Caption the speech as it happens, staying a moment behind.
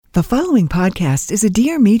The following podcast is a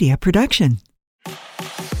Dear Media production.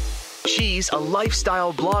 She's a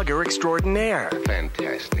lifestyle blogger extraordinaire.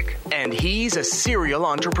 Fantastic. And he's a serial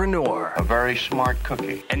entrepreneur. A very smart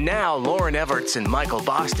cookie. And now Lauren Everts and Michael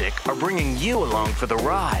Bosstick are bringing you along for the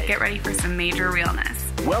ride. Get ready for some major realness.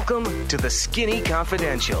 Welcome to the Skinny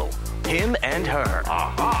Confidential. Him and her.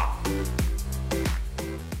 Aha!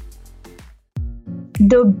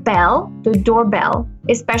 The doorbell,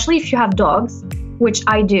 especially if you have dogs, which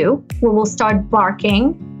I do, will start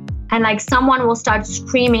barking and like someone will start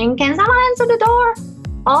screaming, "Can someone answer the door?"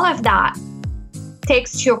 All of that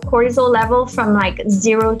takes your cortisol level from like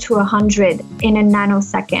 0 to 100 in a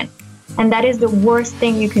nanosecond. And that is the worst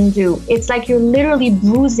thing you can do. It's like you're literally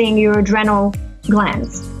bruising your adrenal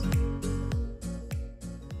glands.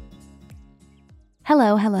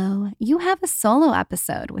 Hello. You have a solo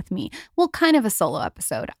episode with me. Well, kind of a solo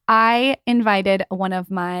episode. I invited one of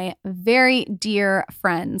my very dear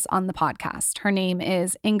friends on the podcast. Her name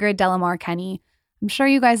is Ingrid Delamar Kenny. I'm sure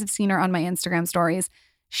you guys have seen her on my Instagram stories.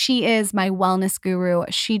 She is my wellness guru.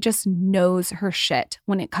 She just knows her shit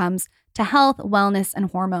when it comes to health, wellness,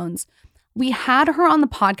 and hormones. We had her on the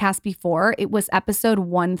podcast before. It was episode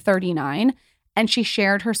 139, and she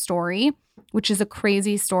shared her story, which is a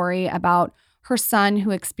crazy story about her son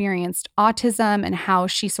who experienced autism and how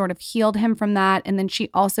she sort of healed him from that. And then she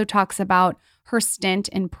also talks about her stint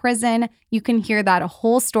in prison. You can hear that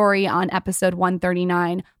whole story on episode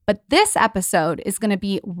 139. But this episode is going to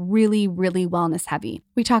be really, really wellness heavy.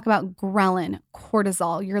 We talk about ghrelin,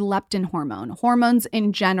 cortisol, your leptin hormone, hormones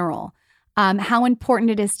in general, how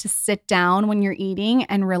important it is to sit down when you're eating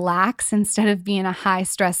and relax instead of be in a high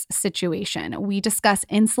stress situation. We discuss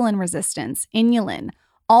insulin resistance, inulin,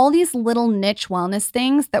 all these little niche wellness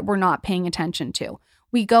things that we're not paying attention to.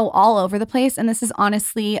 We go all over the place, and this is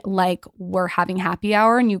honestly like we're having happy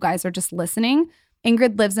hour and you guys are just listening.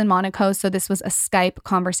 Ingrid lives in Monaco, so this was a Skype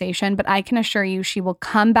conversation, but I can assure you she will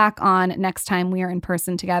come back on next time we are in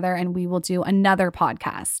person together and we will do another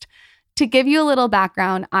podcast. To give you a little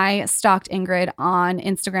background, I stalked Ingrid on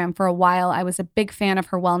Instagram for a while. I was a big fan of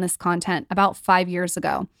her wellness content about 5 years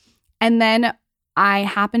ago. And then I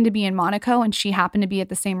happened to be in Monaco and she happened to be at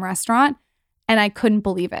the same restaurant and I couldn't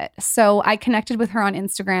believe it. So I connected with her on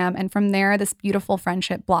Instagram and from there, this beautiful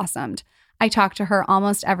friendship blossomed. I talk to her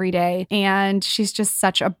almost every day and she's just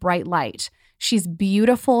such a bright light. She's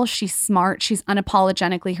beautiful, she's smart, she's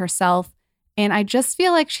unapologetically herself. And I just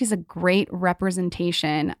feel like she's a great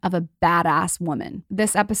representation of a badass woman.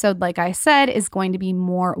 This episode, like I said, is going to be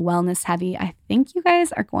more wellness heavy. I think you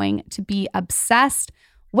guys are going to be obsessed.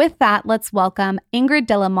 With that, let's welcome Ingrid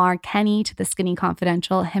Delamar Kenny to the Skinny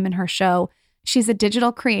Confidential, him and her show. She's a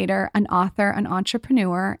digital creator, an author, an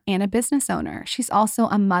entrepreneur, and a business owner. She's also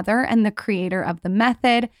a mother and the creator of The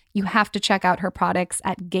Method. You have to check out her products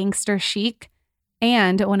at Gangster Chic,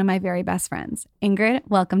 and one of my very best friends. Ingrid,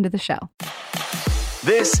 welcome to the show.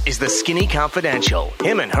 This is the Skinny Confidential.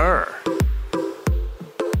 Him and her.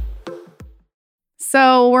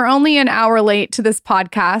 So we're only an hour late to this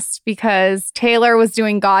podcast because Taylor was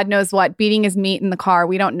doing God knows what, beating his meat in the car.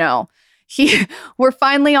 We don't know. We're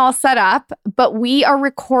finally all set up, but we are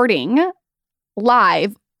recording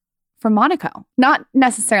live from Monaco. Not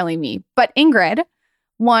necessarily me, but Ingrid,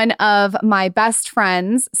 one of my best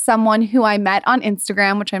friends, someone who I met on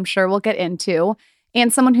Instagram, which I'm sure we'll get into,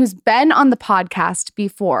 and someone who's been on the podcast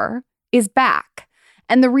before, is back.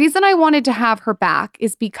 And the reason I wanted to have her back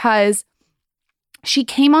is because she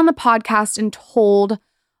came on the podcast and told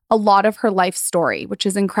a lot of her life story, which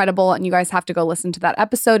is incredible. And you guys have to go listen to that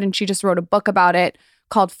episode. And she just wrote a book about it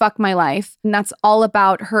called Fuck My Life. And that's all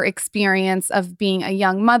about her experience of being a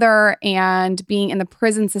young mother and being in the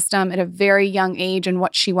prison system at a very young age and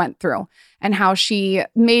what she went through and how she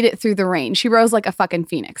made it through the rain. She rose like a fucking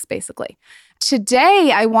phoenix, basically.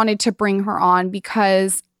 Today, I wanted to bring her on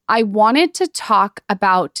because I wanted to talk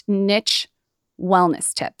about niche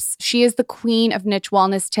wellness tips. She is the queen of niche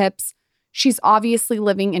wellness tips. She's obviously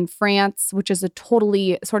living in France, which is a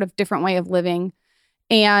totally sort of different way of living.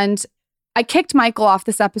 And I kicked Michael off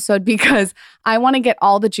this episode because I want to get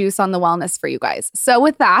all the juice on the wellness for you guys. So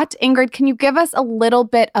with that, Ingrid, can you give us a little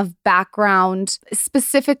bit of background,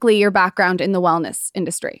 specifically your background in the wellness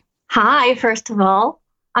industry? Hi, first of all.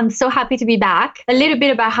 I'm so happy to be back. A little bit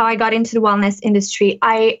about how I got into the wellness industry.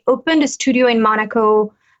 I opened a studio in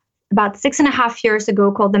Monaco about 6.5 years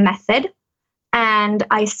ago called The Method. And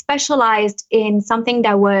I specialized in something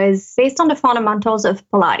that was based on the fundamentals of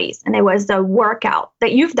Pilates. And it was a workout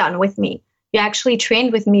that you've done with me. You actually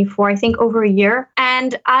trained with me for, I think, over a year.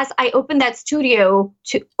 And as I opened that studio,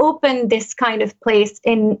 to open this kind of place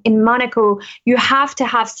in Monaco, you have to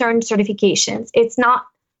have certain certifications. It's not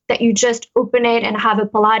that you just open it and have a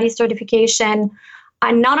Pilates certification.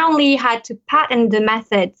 I not only had to patent the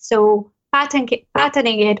method, so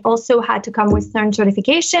patenting it also had to come with certain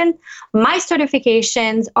certification. My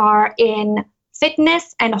certifications are in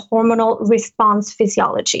fitness and hormonal response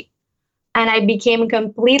physiology. And I became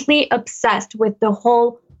completely obsessed with the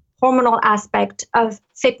whole hormonal aspect of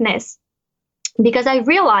fitness because I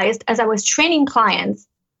realized as I was training clients,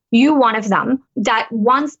 you one of them, that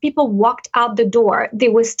once people walked out the door,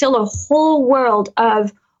 there was still a whole world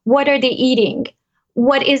of what are they eating?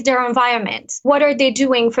 What is their environment? What are they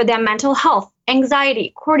doing for their mental health,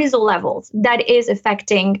 anxiety, cortisol levels that is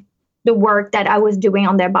affecting the work that I was doing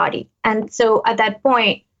on their body? And so at that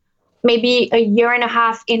point, maybe a year and a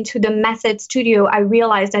half into the method studio, I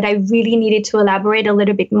realized that I really needed to elaborate a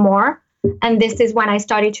little bit more. And this is when I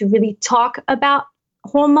started to really talk about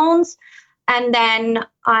hormones. And then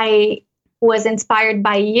I was inspired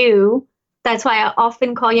by you. That's why I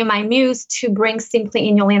often call you my muse to bring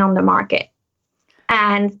Simply Inulin on the market.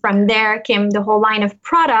 And from there came the whole line of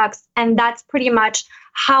products. And that's pretty much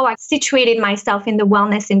how I situated myself in the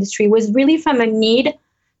wellness industry, was really from a need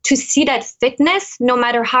to see that fitness, no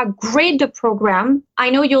matter how great the program, I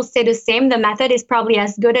know you'll say the same, the method is probably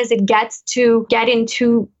as good as it gets to get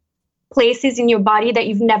into places in your body that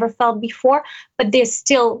you've never felt before, but there's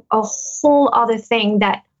still a whole other thing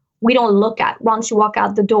that we don't look at once you walk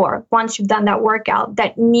out the door, once you've done that workout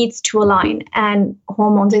that needs to align, and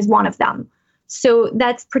hormones is one of them. So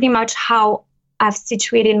that's pretty much how I've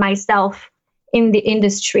situated myself in the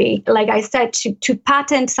industry. Like I said, to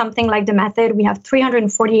patent something like the method, we have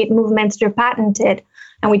 348 movements that are patented,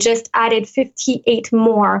 and we just added 58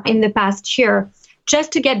 more in the past year.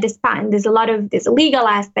 Just to get this patent, there's a legal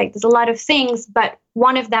aspect, there's a lot of things, but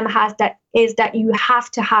one of them is that you have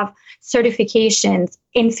to have certifications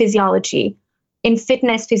in physiology, in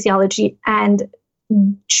fitness physiology, and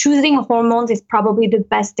choosing hormones is probably the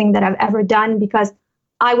best thing that I've ever done because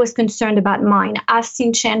I was concerned about mine. I've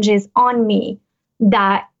seen changes on me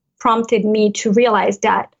that prompted me to realize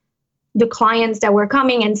that the clients that were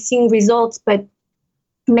coming and seeing results, but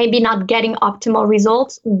maybe not getting optimal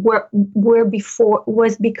results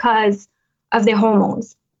was because of their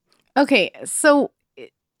hormones. Okay, so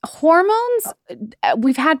hormones,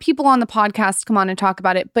 we've had people on the podcast come on and talk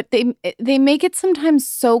about it, but they make it sometimes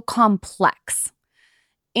so complex.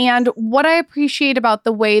 And what I appreciate about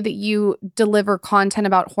the way that you deliver content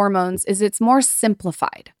about hormones is it's more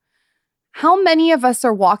simplified. How many of us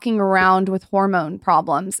are walking around with hormone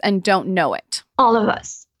problems and don't know it? All of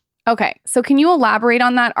us. Okay, so can you elaborate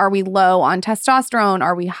on that? Are we low on testosterone?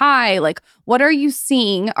 Are we high? Like, what are you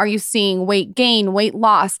seeing? Are you seeing weight gain, weight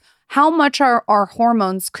loss? How much are our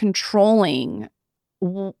hormones controlling,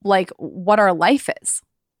 like, what our life is?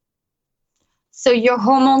 So your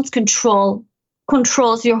hormones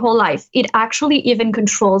controls your whole life. It actually even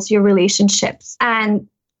controls your relationships. And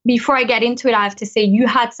before I get into it, I have to say you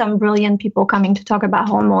had some brilliant people coming to talk about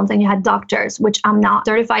hormones, and you had doctors, which I'm not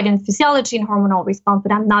certified in physiology and hormonal response,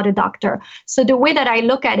 but I'm not a doctor. So the way that I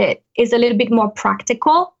look at it is a little bit more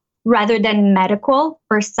practical rather than medical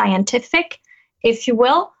or scientific, if you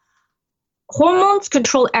will. Hormones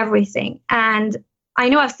control everything. And I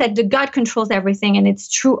know I've said the gut controls everything, and it's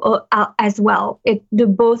true as well. The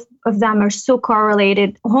both of them are so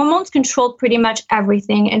correlated. Hormones control pretty much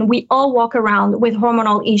everything, and we all walk around with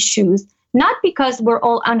hormonal issues, not because we're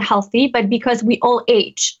all unhealthy, but because we all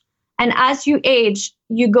age. And as you age,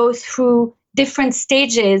 you go through different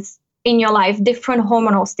stages in your life, different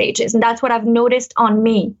hormonal stages. And that's what I've noticed on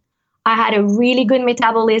me. I had a really good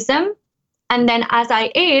metabolism, and then as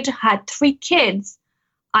I age, had 3 kids,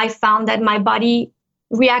 I found that my body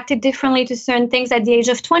reacted differently to certain things at the age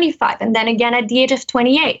of 25, and then again at the age of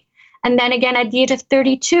 28, and then again at the age of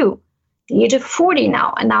 32, the age of 40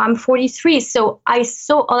 now, and now I'm 43. So I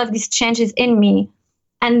saw all of these changes in me.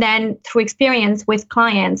 And then through experience with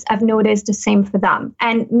clients, I've noticed the same for them.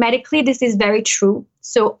 And medically, this is very true.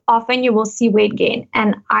 So often you will see weight gain.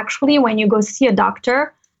 And actually, when you go see a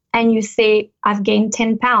doctor and you say, I've gained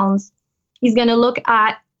 10 pounds, he's going to look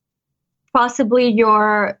at possibly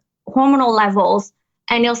your hormonal levels,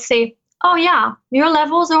 and he'll say, oh yeah, your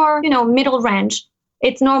levels are, middle range.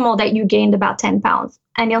 It's normal that you gained about 10 pounds.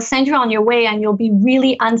 And he'll send you on your way, and you'll be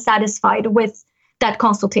really unsatisfied with that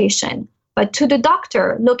consultation. But to the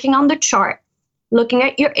doctor, looking on the chart, looking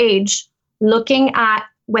at your age, looking at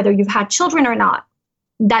whether you've had children or not,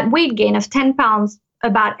 that weight gain of 10 pounds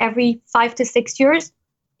about every 5 to 6 years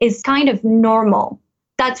is kind of normal.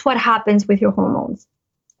 That's what happens with your hormones.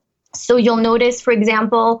 So you'll notice, for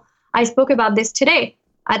example, I spoke about this today.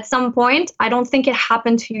 At some point, I don't think it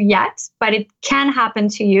happened to you yet, but it can happen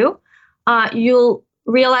to you. You'll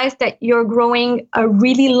realize that you're growing a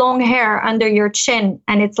really long hair under your chin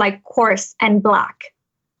and it's like coarse and black.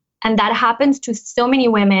 And that happens to so many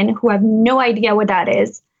women who have no idea what that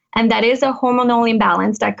is. And that is a hormonal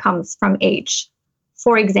imbalance that comes from age,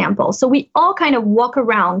 for example. So we all kind of walk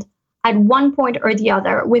around at one point or the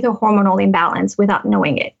other with a hormonal imbalance without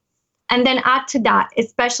knowing it. And then add to that,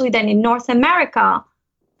 especially then in North America,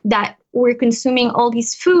 that we're consuming all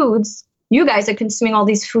these foods. You guys are consuming all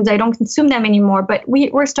these foods. I don't consume them anymore, but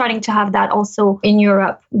we're starting to have that also in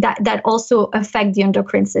Europe that also affect the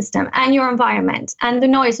endocrine system and your environment and the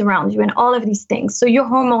noise around you and all of these things. So your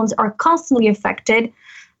hormones are constantly affected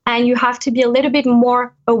and you have to be a little bit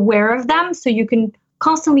more aware of them so you can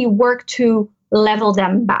constantly work to level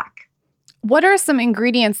them back. What are some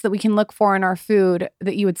ingredients that we can look for in our food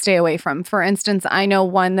that you would stay away from? For instance, I know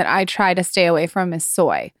one that I try to stay away from is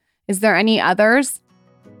soy. Is there any others?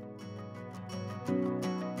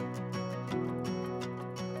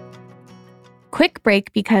 Quick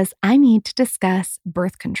break because I need to discuss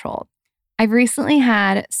birth control. I've recently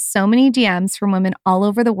had so many DMs from women all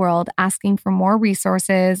over the world asking for more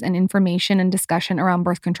resources and information and discussion around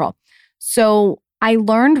birth control. So I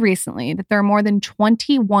learned recently that there are more than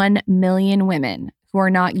 21 million women who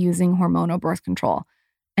are not using hormonal birth control,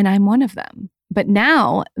 and I'm one of them. But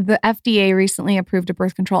now the FDA recently approved a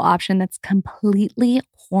birth control option that's completely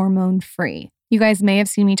hormone-free. You guys may have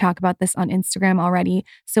seen me talk about this on Instagram already.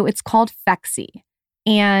 So it's called Phexxi.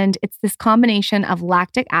 And it's this combination of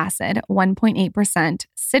lactic acid, 1.8%,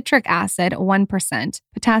 citric acid, 1%,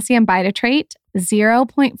 potassium bitatrate,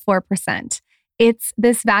 0.4%. It's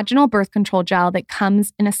this vaginal birth control gel that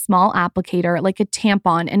comes in a small applicator like a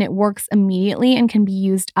tampon, and it works immediately and can be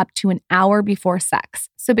used up to an hour before sex.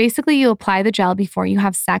 So basically, you apply the gel before you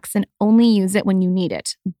have sex and only use it when you need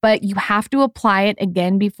it. But you have to apply it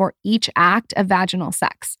again before each act of vaginal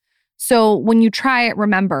sex. So when you try it,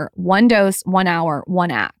 remember, 1 dose, 1 hour, 1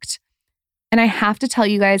 act. And I have to tell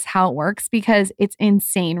you guys how it works because it's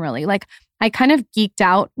insane, really. Like, I kind of geeked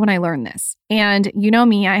out when I learned this. And you know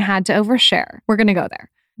me, I had to overshare. We're going to go there.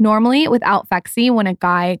 Normally, without Phexxi, when a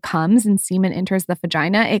guy comes and semen enters the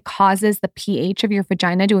vagina, it causes the pH of your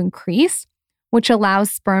vagina to increase, which allows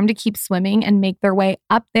sperm to keep swimming and make their way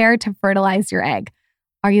up there to fertilize your egg.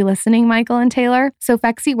 Are you listening, Michael and Taylor? So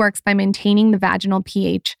Phexxi works by maintaining the vaginal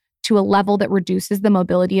pH to a level that reduces the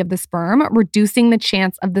mobility of the sperm, reducing the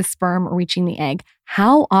chance of the sperm reaching the egg.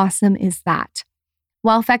 How awesome is that?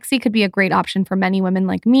 While Phexxi could be a great option for many women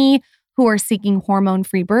like me who are seeking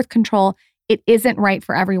hormone-free birth control, it isn't right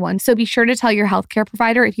for everyone. So be sure to tell your healthcare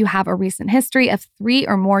provider if you have a recent history of 3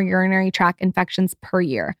 or more urinary tract infections per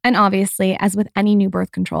year. And obviously, as with any new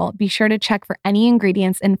birth control, be sure to check for any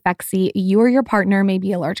ingredients in Phexxi you or your partner may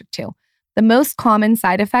be allergic to. The most common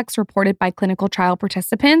side effects reported by clinical trial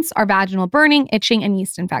participants are vaginal burning, itching, and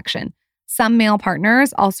yeast infection. Some male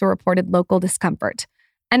partners also reported local discomfort.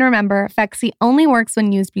 And remember, Phexxi only works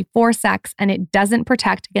when used before sex, and it doesn't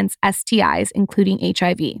protect against STIs, including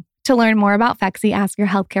HIV. To learn more about Phexxi, ask your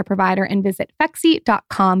healthcare provider and visit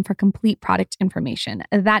Phexxi.com for complete product information.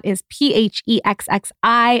 That is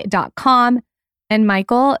PHEXXI.com. And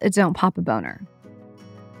Michael, don't pop a boner.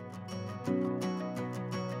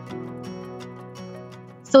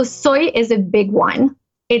 So soy is a big one.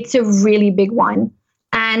 It's a really big one.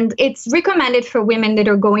 And it's recommended for women that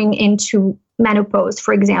are going into menopause,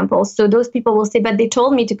 for example. So those people will say, but they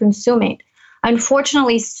told me to consume it.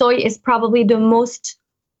 Unfortunately, soy is probably the most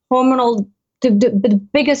hormonal, the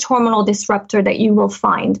biggest hormonal disruptor that you will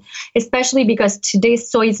find, especially because today's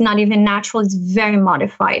soy is not even natural, it's very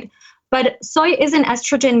modified. But soy is an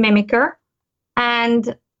estrogen mimicker.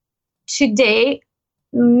 And today,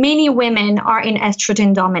 many women are in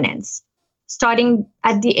estrogen dominance, starting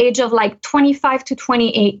at the age of like 25 to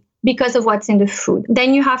 28 because of what's in the food.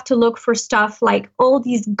 Then you have to look for stuff like all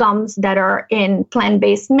these gums that are in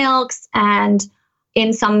plant-based milks and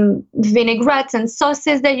in some vinaigrettes and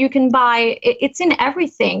sauces that you can buy. It's in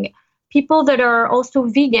everything. People that are also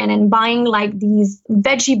vegan and buying like these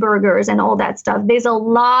veggie burgers and all that stuff, there's a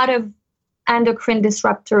lot of endocrine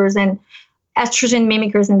disruptors and estrogen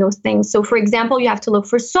mimickers and those things. So for example, you have to look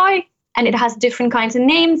for soy, and it has different kinds of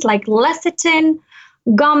names like lecithin,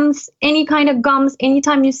 gums, any kind of gums.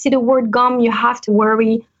 Anytime you see the word gum, you have to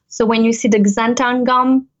worry. So when you see the xanthan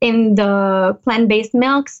gum in the plant-based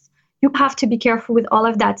milks, you have to be careful with all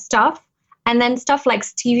of that stuff. And then stuff like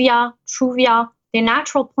stevia, truvia, they're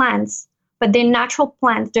natural plants, but they're natural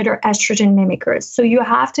plants that are estrogen mimickers. So you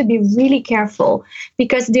have to be really careful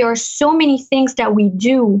because there are so many things that we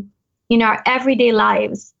do in our everyday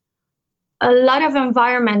lives, a lot of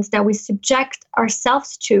environments that we subject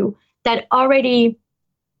ourselves to that already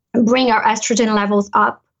bring our estrogen levels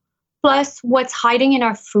up, plus what's hiding in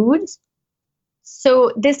our foods.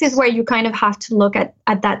 So this is where you kind of have to look at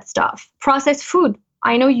that stuff. Processed food.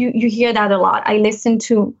 I know you hear that a lot. I listen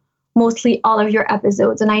to mostly all of your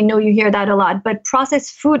episodes, and I know you hear that a lot. But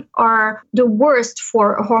processed food are the worst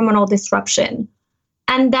for hormonal disruption.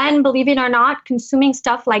 And then, believe it or not, consuming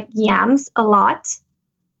stuff like yams a lot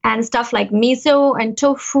and stuff like miso and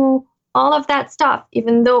tofu, all of that stuff,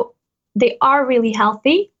 even though they are really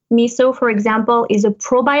healthy. Miso, for example, is a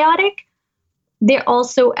probiotic. They're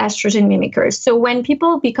also estrogen mimickers. So when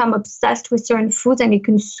people become obsessed with certain foods and they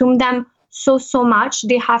consume them so much,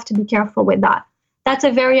 they have to be careful with that. That's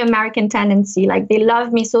a very American tendency. Like they love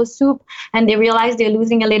miso soup and they realize they're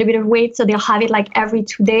losing a little bit of weight, so they'll have it like every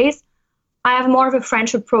 2 days. I have more of a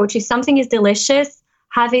French approach. If something is delicious,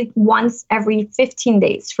 have it once every 15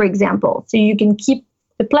 days, for example. So you can keep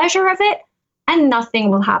the pleasure of it and nothing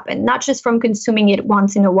will happen, not just from consuming it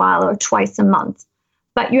once in a while or twice a month.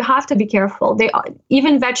 But you have to be careful.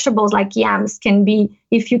 Even vegetables like yams can be,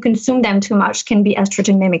 if you consume them too much, can be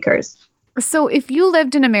estrogen mimickers. So if you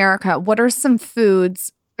lived in America, what are some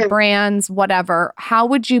foods, brands, whatever, how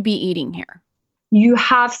would you be eating here? You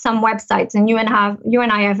have some websites, and you and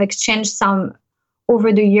I have exchanged some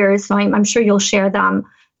over the years, so I'm sure you'll share them.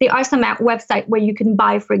 There are some websites where you can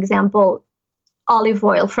buy, for example, olive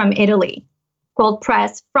oil from Italy, cold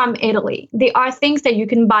press from Italy. There are things that you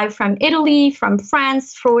can buy from Italy, from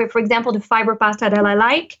France. For example, the fiber pasta that I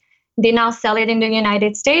like, they now sell it in the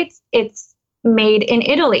United States. It's made in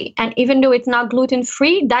Italy. And even though it's not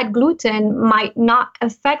gluten-free, that gluten might not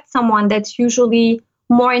affect someone that's usually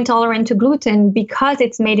more intolerant to gluten because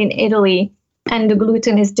it's made in Italy and the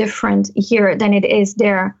gluten is different here than it is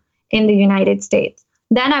there in the United States.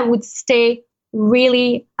 Then I would stay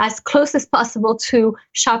really as close as possible to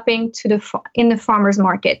shopping in the farmers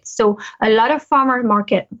market. So a lot of farmer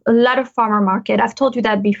market. I've told you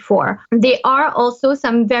that before. There are also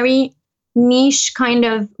some very niche kind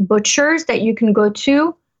of butchers that you can go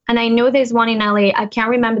to. And I know there's one in LA. I can't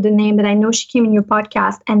remember the name, but I know she came in your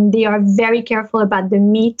podcast, and they are very careful about the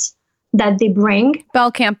meat that they bring.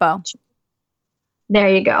 Bel Campo. There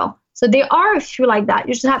you go. So there are a few like that.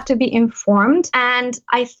 You just have to be informed. And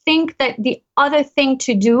I think that the other thing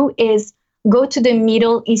to do is go to the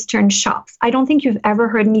Middle Eastern shops. I don't think you've ever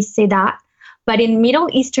heard me say that, but in Middle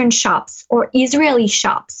Eastern shops or Israeli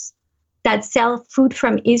shops that sell food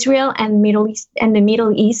from Israel and the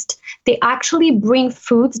Middle East, they actually bring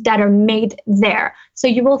foods that are made there. So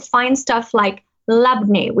you will find stuff like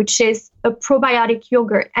labneh, which is a probiotic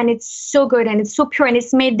yogurt, and it's so good and it's so pure and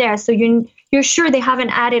it's made there. So you're sure they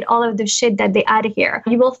haven't added all of the shit that they add here.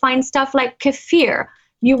 You will find stuff like kefir.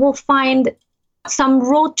 You will find some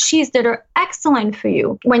rolled cheese that are excellent for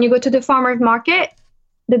you. When you go to the farmer's market,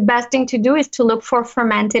 the best thing to do is to look for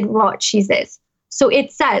fermented raw cheeses. So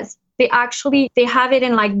it says they have it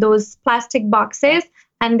in like those plastic boxes,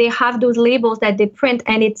 and they have those labels that they print,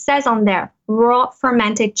 and it says on there, raw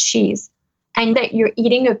fermented cheese, and that you're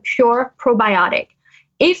eating a pure probiotic.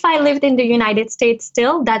 If I lived in the United States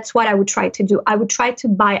still, that's what I would try to do. I would try to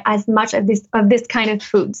buy as much of this kind of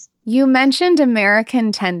foods. You mentioned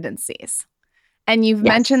American tendencies, and you've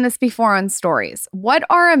mentioned this before on stories. What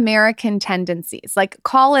are American tendencies? Like,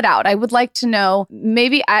 call it out. I would like to know,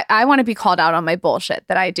 maybe I want to be called out on my bullshit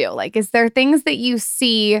that I do. Like, is there things that you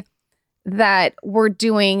see that we're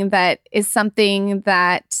doing that is something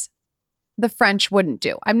that the French wouldn't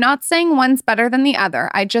do? I'm not saying one's better than the other.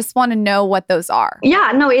 I just want to know what those are.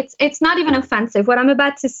 Yeah, no, it's not even offensive. What I'm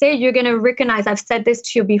about to say, you're going to recognize. I've said this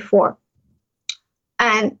to you before.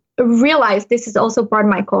 And realize this is also part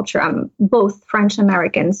of my culture. I'm both French and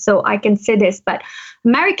American, so I can say this, but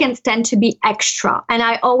Americans tend to be extra. And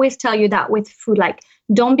I always tell you that with food, like,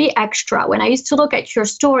 don't be extra. When I used to look at your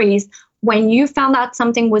stories, when you found out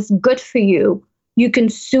something was good for you, you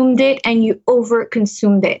consumed it and you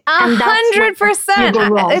over-consumed it.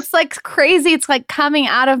 100%. It's like crazy. It's like coming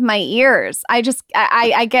out of my ears. I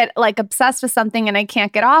get like obsessed with something and I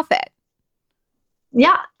can't get off it.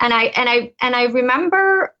 Yeah. And I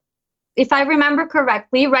remember, if I remember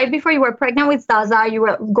correctly, right before you were pregnant with Zaza, you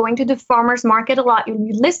were going to the farmer's market a lot.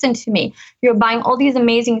 You listened to me. You're buying all these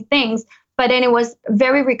amazing things, but then it was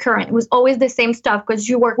very recurrent. It was always the same stuff because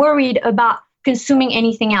you were worried about consuming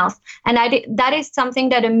anything else. And that is something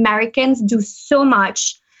that Americans do so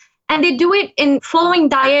much. And they do it in following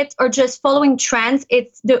diet or just following trends.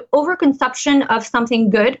 It's the overconsumption of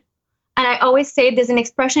something good. And I always say there's an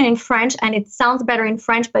expression in French, and it sounds better in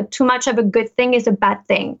French, but too much of a good thing is a bad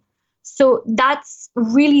thing. So that's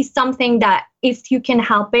really something that if you can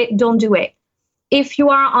help it, don't do it. if you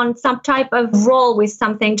are on some type of roll with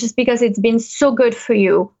something just because it's been so good for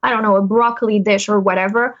you, I don't know, a broccoli dish or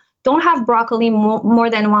whatever, don't have broccoli more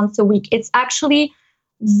than once a week. It's actually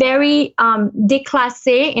very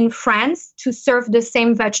déclassé in France to serve the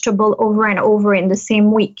same vegetable over and over in the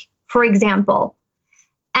same week, for example.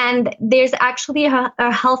 And there's actually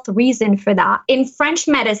a health reason for that. In French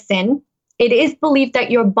medicine, it is believed that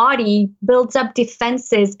your body builds up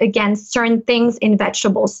defenses against certain things in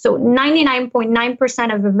vegetables. So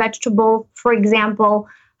 99.9% of a vegetable, for example,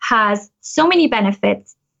 has so many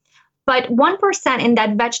benefits, but 1% in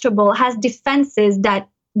that vegetable has defenses that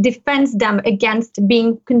defends them against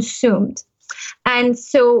being consumed. And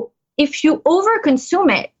so if you overconsume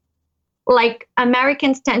it, like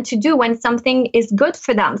Americans tend to do when something is good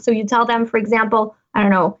for them. So you tell them, for example, I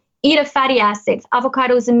don't know, eat a fatty acids.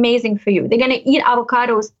 Avocado is amazing for you. They're going to eat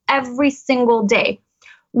avocados every single day.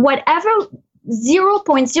 Whatever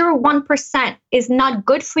 0.01% is not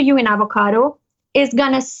good for you in avocado is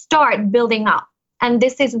going to start building up. And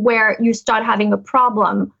this is where you start having a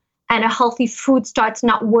problem and a healthy food starts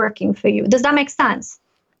not working for you. Does that make sense?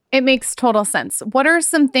 It makes total sense. What are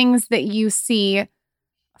some things that you see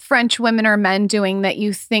French women or men doing that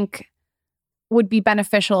you think would be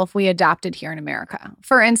beneficial if we adopted here in America?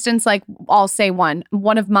 For instance, like I'll say one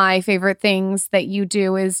of my favorite things that you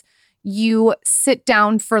do is you sit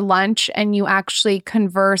down for lunch and you actually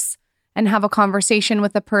converse and have a conversation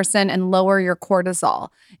with a person and lower your cortisol.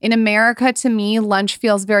 In America, to me, lunch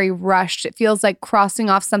feels very rushed. It feels like crossing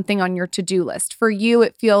off something on your to-do list. For you,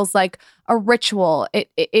 it feels like a ritual.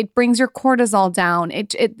 It brings your cortisol down.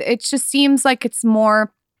 It just seems like it's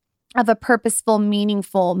more of a purposeful,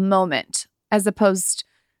 meaningful moment as opposed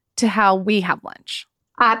to how we have lunch.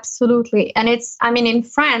 Absolutely. And in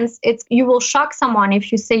France, you will shock someone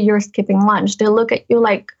if you say you're skipping lunch. They'll look at you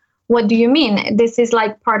like, what do you mean? This is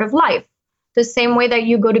like part of life. The same way that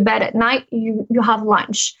you go to bed at night, you have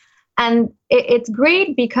lunch. And it's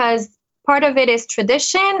great because part of it is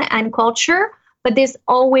tradition and culture, but there's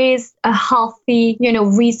always a healthy,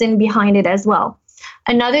 reason behind it as well.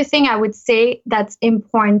 Another thing I would say that's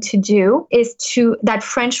important to do that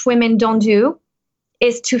French women don't do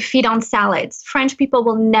is to feed on salads. French people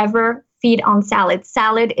will never feed on salads.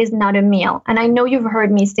 Salad is not a meal. And I know you've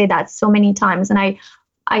heard me say that so many times. And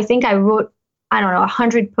I think I wrote,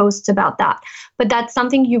 100 posts about that. But that's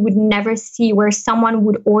something you would never see where someone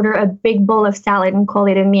would order a big bowl of salad and call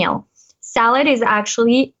it a meal. Salad is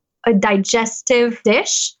actually a digestive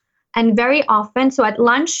dish. And very often, so at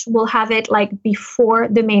lunch, we'll have it like before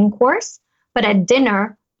the main course. But at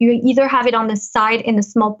dinner, you either have it on the side in a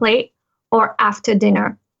small plate or after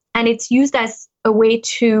dinner. And it's used as a way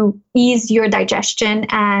to ease your digestion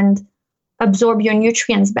and absorb your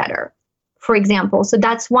nutrients better, for example. So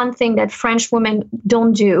that's one thing that French women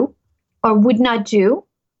don't do or would not do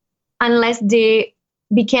unless they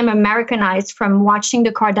became Americanized from watching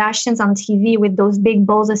the Kardashians on TV with those big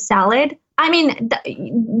bowls of salad.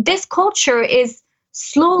 This culture is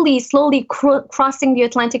slowly crossing the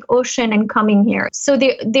Atlantic Ocean and coming here. So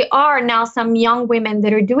there are now some young women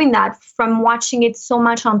that are doing that from watching it so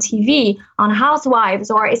much on TV, on Housewives,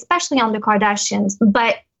 or especially on the Kardashians.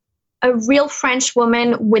 But a real French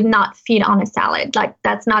woman would not feed on a salad. Like,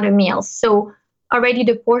 that's not a meal. So already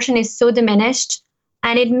the portion is so diminished,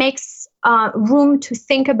 and it makes room to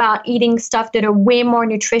think about eating stuff that are way more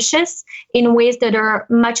nutritious in ways that are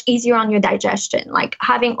much easier on your digestion. Like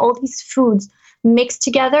having all these foods mixed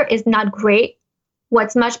together is not great.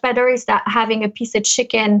 What's much better is that having a piece of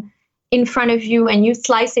chicken in front of you and you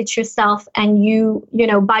slice it yourself and you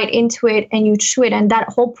bite into it and you chew it. And that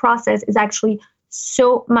whole process is actually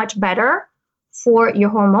so much better for your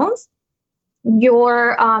hormones.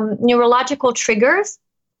 Your neurological triggers,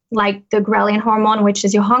 like the ghrelin hormone, which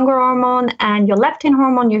is your hunger hormone, and your leptin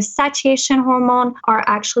hormone, your satiation hormone, are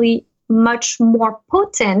actually much more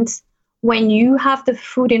potent when you have the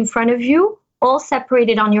food in front of you, all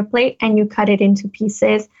separated on your plate, and you cut it into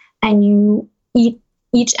pieces and you eat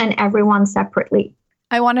each and every one separately.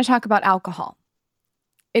 I want to talk about alcohol.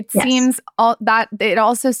 It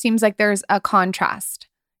also seems like there's a contrast.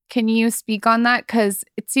 Can you speak on that? Because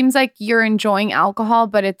it seems like you're enjoying alcohol,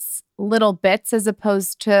 but it's little bits as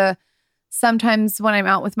opposed to sometimes when I'm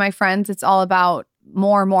out with my friends, it's all about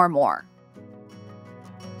more.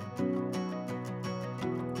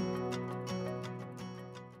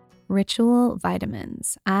 Ritual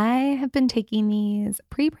vitamins. I have been taking these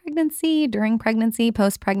pre-pregnancy, during pregnancy,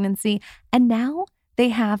 post-pregnancy, and now they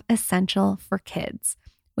have essential for kids,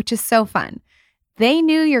 which is so fun. They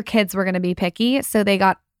knew your kids were going to be picky, so they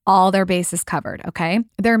got all their bases covered, okay?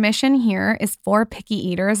 Their mission here is for picky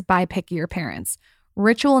eaters by pickier parents.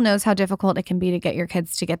 Ritual knows how difficult it can be to get your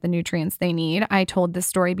kids to get the nutrients they need. I told this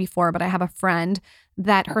story before, but I have a friend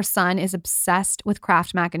that her son is obsessed with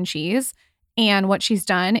Kraft mac and cheese. And what she's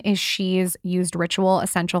done is she's used Ritual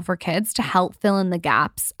Essential for Kids to help fill in the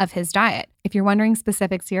gaps of his diet. If you're wondering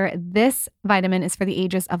specifics here, this vitamin is for the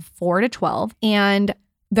ages of 4 to 12, and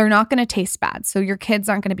they're not going to taste bad. So your kids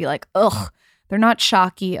aren't going to be like, ugh. They're not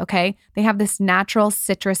shocky, okay? They have this natural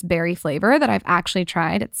citrus berry flavor that I've actually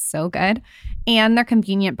tried. It's so good. And they're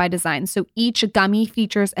convenient by design. So each gummy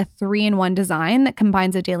features a 3-in-1 design that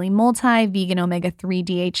combines a daily multi, vegan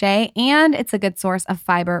omega-3 DHA, and it's a good source of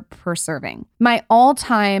fiber per serving. My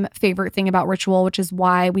all-time favorite thing about Ritual, which is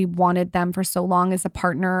why we wanted them for so long as a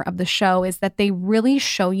partner of the show, is that they really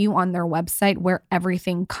show you on their website where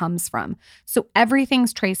everything comes from. So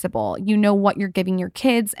everything's traceable. You know what you're giving your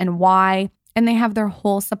kids and why. And they have their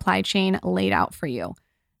whole supply chain laid out for you.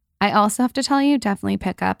 I also have to tell you, definitely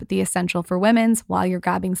pick up the Essential for Women's while you're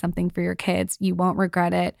grabbing something for your kids. You won't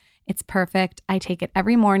regret it. It's perfect. I take it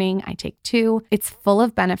every morning. I take 2. It's full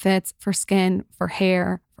of benefits for skin, for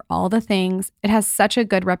hair, for all the things. It has such a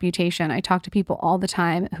good reputation. I talk to people all the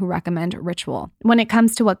time who recommend Ritual. When it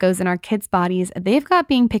comes to what goes in our kids' bodies, they've got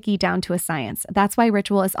being picky down to a science. That's why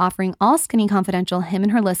Ritual is offering all Skinny Confidential, him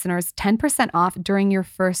and her listeners, 10% off during your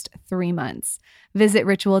first 3 months. Visit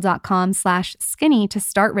ritual.com/skinny to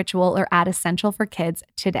start Ritual or add Essential for Kids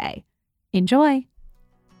today. Enjoy.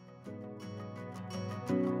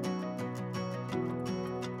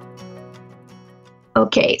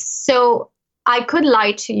 Okay, so I could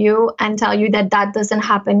lie to you and tell you that that doesn't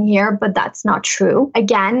happen here, but that's not true.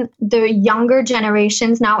 Again, the younger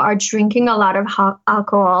generations now are drinking a lot of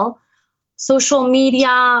alcohol. Social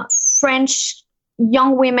media, French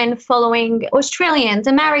young women following Australians,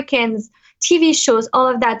 Americans, TV shows, all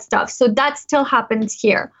of that stuff. So that still happens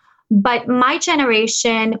here. But my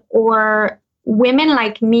generation, or women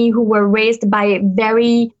like me who were raised by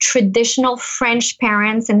very traditional French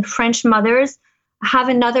parents and French mothers, have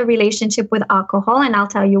another relationship with alcohol, and I'll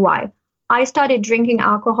tell you why. I started drinking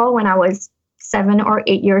alcohol when I was 7 or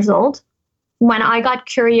 8 years old. When I got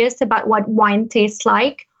curious about what wine tastes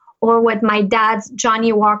like, or what my dad's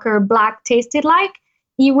Johnny Walker Black tasted like,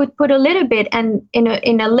 he would put a little bit and in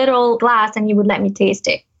a little glass, and he would let me taste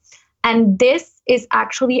it. And this is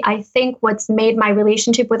actually, I think, what's made my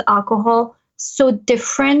relationship with alcohol so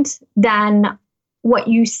different than what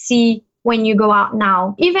you see when you go out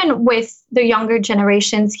now. Even with the younger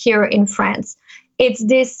generations here in France, it's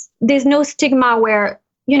this, there's no stigma where,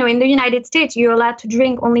 you know, in the United States, you're allowed to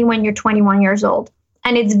drink only when you're 21 years old.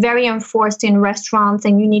 And it's very enforced in restaurants,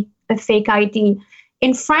 and you need a fake ID.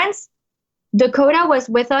 In France, Dakota was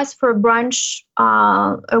with us for brunch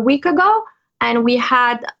a week ago, and we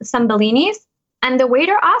had some Bellinis, and the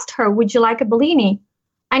waiter asked her, "Would you like a Bellini?"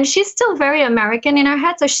 And she's still very American in her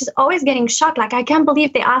head, so she's always getting shocked, like, I can't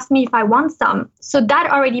believe they asked me if I want some. So that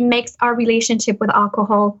already makes our relationship with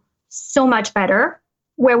alcohol so much better,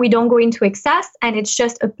 where we don't go into excess, and it's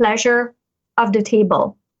just a pleasure of the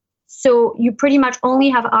table. So you pretty much only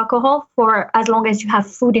have alcohol for as long as you have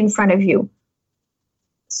food in front of you.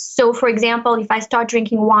 So for example, if I start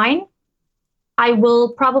drinking wine, I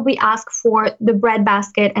will probably ask for the bread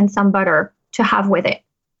basket and some butter to have with it.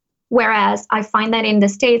 Whereas I find that in the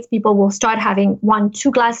States, people will start having 1-2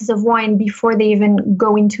 glasses of wine before they even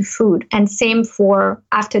go into food. And same for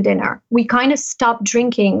after dinner. We kind of stop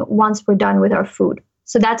drinking once we're done with our food.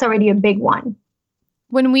 So that's already a big one.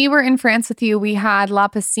 When we were in France with you, we had La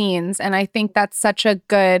Piscines, and I think that's such a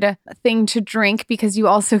good thing to drink because you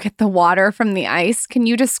also get the water from the ice. Can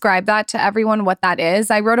you describe that to everyone, what that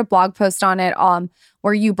is? I wrote a blog post on it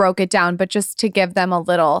where you broke it down, but just to give them a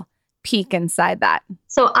little peek inside that.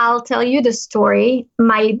 So I'll tell you the story.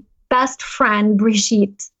 My best friend,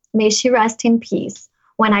 Brigitte, may she rest in peace,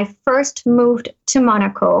 when I first moved to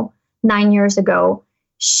Monaco 9 years ago,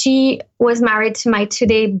 she was married to my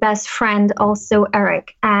today best friend, also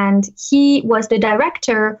Eric, and he was the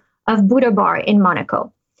director of Buddha Bar in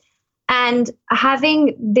Monaco. And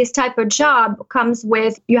having this type of job comes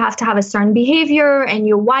with, you have to have a certain behavior, and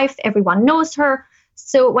your wife, everyone knows her.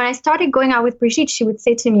 So when I started going out with Brigitte, she would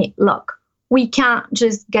say to me, look, we can't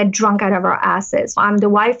just get drunk out of our asses. I'm the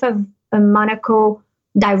wife of a Monaco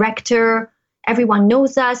director. Everyone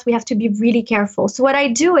knows us. We have to be really careful. So what I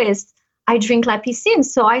do is I drink La Piscine.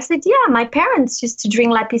 So I said, yeah, my parents used to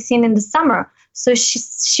drink La Piscine in the summer. So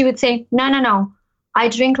she would say, no. I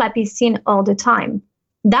drink La Piscine all the time.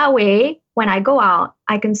 That way, when I go out,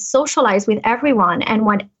 I can socialize with everyone. And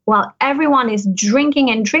while everyone is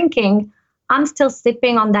drinking and drinking, I'm still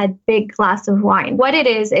sipping on that big glass of wine. What it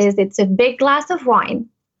is it's a big glass of wine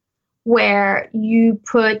where you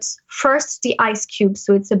put first the ice cubes.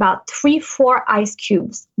 So it's about 3-4 ice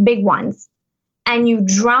cubes, big ones, and you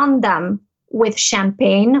drown them with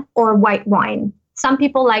champagne or white wine. Some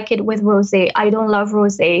people like it with rosé. I don't love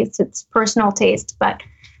rosé. It's personal taste,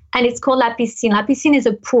 and it's called la piscine. La piscine is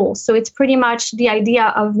a pool. So it's pretty much the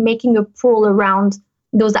idea of making a pool around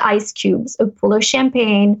those ice cubes, a pool of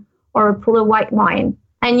champagne or a pool of white wine.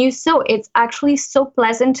 And it's actually so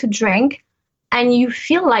pleasant to drink. And you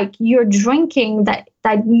feel like you're drinking that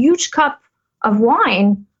huge cup of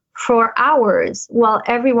wine for hours while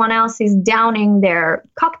everyone else is downing their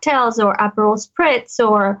cocktails or Aperol Spritz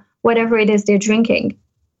or whatever it is they're drinking.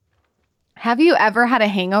 Have you ever had a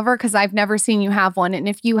hangover? Because I've never seen you have one. And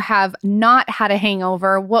if you have not had a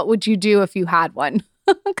hangover, what would you do if you had one?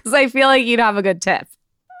 Because I feel like you'd have a good tip.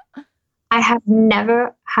 I have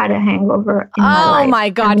never had a hangover in my life. Oh my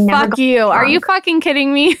God, fuck you. Drunk. Are you fucking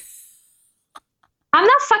kidding me? I'm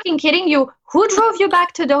not fucking kidding you. Who drove you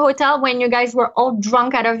back to the hotel when you guys were all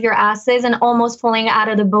drunk out of your asses and almost falling out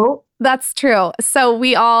of the boat? That's true. So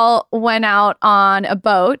we all went out on a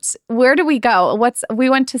boat. Where do we go? We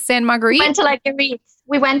went to San Marguerite? We went to Marguerite.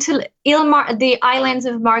 We went to the islands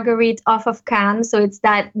of Marguerite off of Cannes. So it's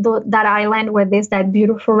that island where there's that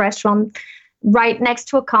beautiful restaurant right next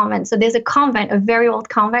to a convent. So there's a convent, a very old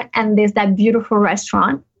convent, and there's that beautiful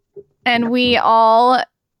restaurant. And we all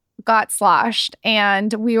got sloshed,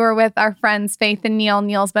 and we were with our friends Faith and Neil.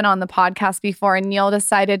 Neil's been on the podcast before, and Neil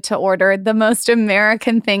decided to order the most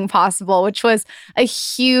American thing possible, which was a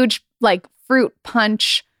huge fruit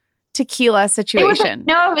punch tequila situation.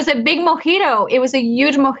 It was a big mojito. It was a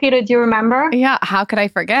huge mojito. Do you remember? Yeah. How could I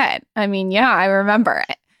forget? I mean, yeah, I remember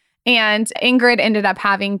it. And Ingrid ended up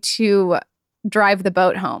having to drive the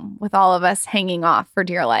boat home with all of us hanging off for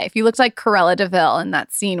dear life. You looked like Cruella de Vil in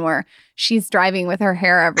that scene where she's driving with her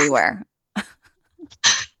hair everywhere.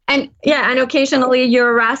 And occasionally you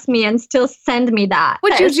harass me and still send me that.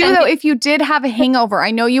 Would you do though if you did have a hangover?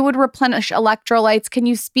 I know you would replenish electrolytes. Can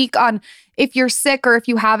you speak on if you're sick or if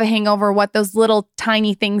you have a hangover, what those little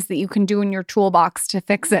tiny things that you can do in your toolbox to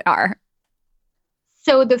fix it are?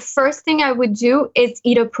 So the first thing I would do is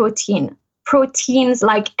eat a protein. Proteins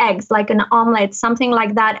like eggs, like an omelet, something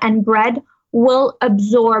like that, and bread will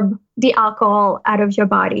absorb the alcohol out of your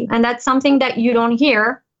body. And that's something that you don't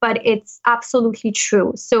hear, but it's absolutely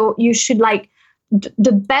true. So you should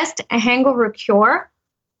the best hangover cure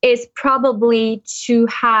is probably to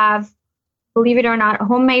have, believe it or not,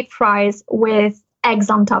 homemade fries with eggs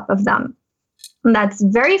on top of them. And that's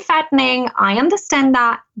very fattening. I understand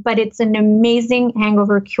that, but it's an amazing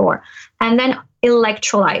hangover cure. And then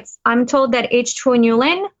electrolytes. I'm told that H2O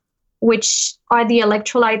Nulin, which are the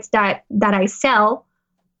electrolytes that I sell,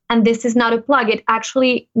 and this is not a plug, it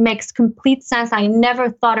actually makes complete sense. I never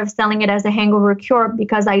thought of selling it as a hangover cure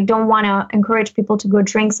because I don't want to encourage people to go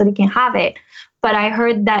drink so they can have it. But I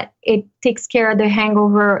heard that it takes care of the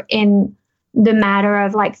hangover in the matter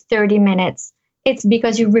of 30 minutes. It's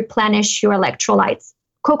because you replenish your electrolytes.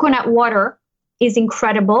 Coconut water is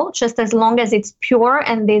incredible, just as long as it's pure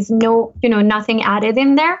and there's nothing added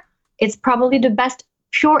in there. It's probably the best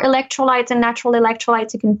pure electrolytes and natural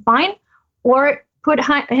electrolytes you can find, or put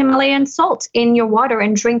Himalayan salt in your water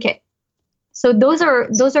and drink it. So those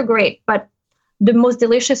are great, but the most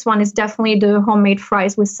delicious one is definitely the homemade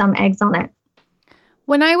fries with some eggs on it.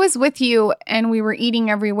 When I was with you and we were eating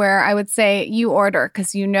everywhere, I would say you order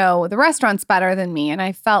because you know the restaurant's better than me. And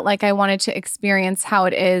I felt like I wanted to experience how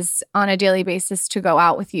it is on a daily basis to go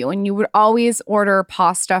out with you. And you would always order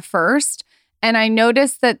pasta first. And I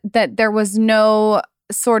noticed that there was no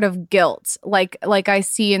sort of guilt like I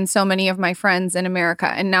see in so many of my friends in America.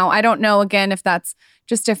 And now I don't know, again, if that's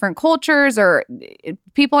just different cultures or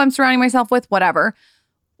people I'm surrounding myself with, whatever.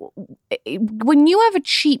 When you have a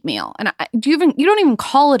cheat meal, and you don't even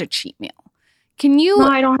call it a cheat meal. Can you? No,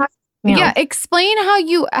 I don't have. Yeah, explain how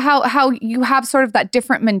you have sort of that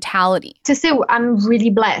different mentality. To say I'm really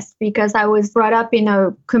blessed because I was brought up in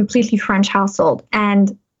a completely French household,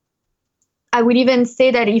 and I would even say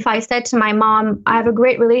that if I said to my mom, I have a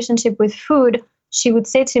great relationship with food, she would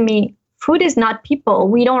say to me, food is not people.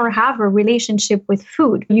 We don't have a relationship with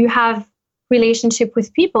food. You have relationship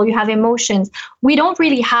with people, you have emotions. We don't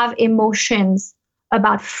really have emotions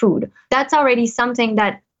about food. That's already something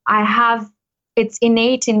that I have, it's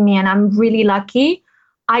innate in me, and I'm really lucky.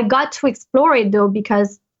 I got to explore it though,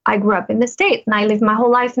 because I grew up in the States and I lived my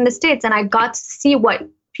whole life in the States, and I got to see what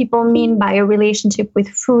people mean by a relationship with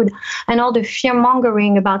food and all the fear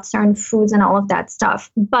mongering about certain foods and all of that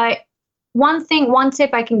stuff. But one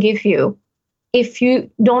tip I can give you, if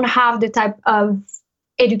you don't have the type of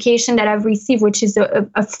education that I've received, which is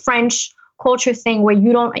a French culture thing where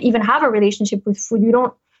you don't even have a relationship with food. You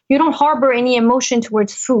don't harbor any emotion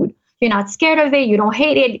towards food. You're not scared of it. You don't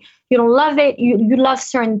hate it. You don't love it. You love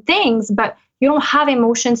certain things, but you don't have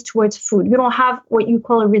emotions towards food. You don't have what you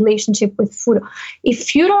call a relationship with food.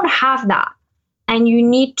 If you don't have that and you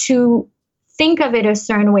need to think of it a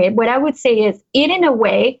certain way, what I would say is eat in a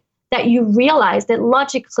way that you realize that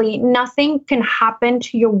logically nothing can happen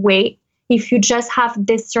to your weight if you just have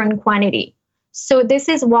this certain quantity. So this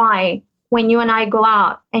is why when you and I go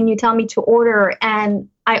out and you tell me to order, and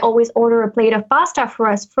I always order a plate of pasta for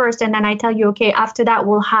us first, and then I tell you, okay, after that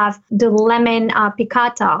we'll have the lemon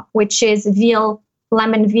piccata, which is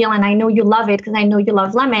lemon veal, and I know you love it because I know you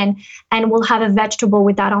love lemon, and we'll have a vegetable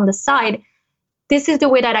with that on the side. This is the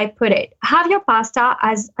way that I put it. Have your pasta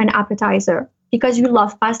as an appetizer because you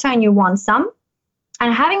love pasta and you want some,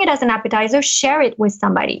 and having it as an appetizer, share it with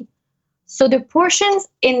somebody. So the portions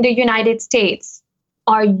in the United States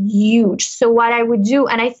are huge. So what I would do,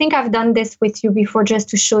 and I think I've done this with you before just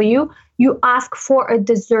to show you, you ask for a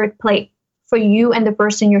dessert plate for you and the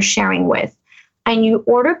person you're sharing with. And you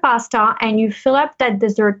order pasta and you fill up that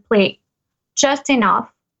dessert plate just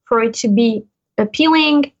enough for it to be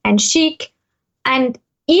appealing and chic. And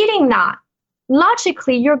eating that,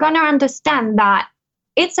 logically, you're going to understand that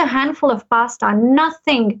it's a handful of pasta.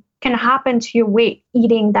 Nothing can happen to your weight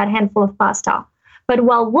eating that handful of pasta. But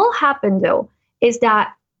what will happen, though, is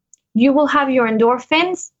that you will have your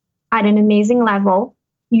endorphins at an amazing level.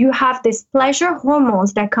 You have these pleasure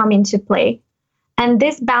hormones that come into play, and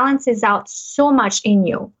this balances out so much in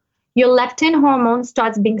you. Your leptin hormone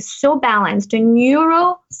starts being so balanced. The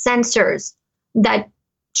neurosensors that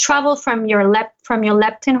travel from your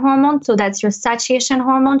leptin hormone, so that's your satiation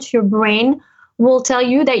hormone, to your brain, will tell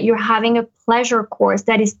you that you're having a pleasure course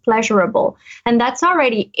that is pleasurable. And that's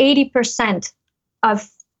already 80% of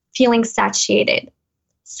feeling satiated.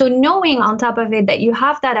 So knowing on top of it that you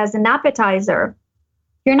have that as an appetizer,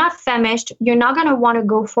 you're not famished, you're not going to want to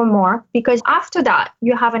go for more, because after that,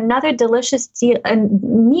 you have another delicious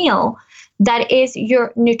meal that is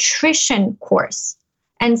your nutrition course.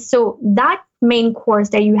 And so that main course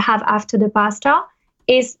that you have after the pasta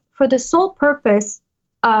is for the sole purpose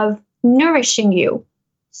of nourishing you.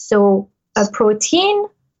 So a protein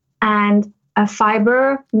and a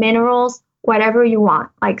fiber, minerals, whatever you want,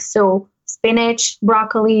 like so spinach,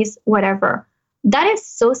 broccolis, whatever. That is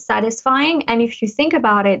so satisfying. And if you think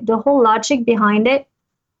about it, the whole logic behind it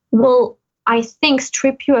will, I think,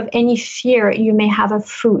 strip you of any fear you may have of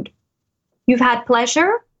food. You've had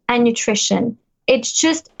pleasure and nutrition. It's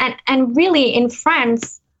just, and really in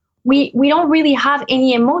France, we don't really have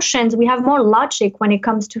any emotions. We have more logic when it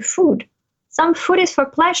comes to food. Some food is for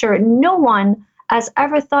pleasure. No one has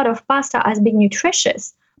ever thought of pasta as being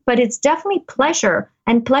nutritious, but it's definitely pleasure,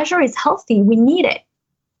 and pleasure is healthy. We need it.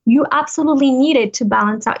 You absolutely need it to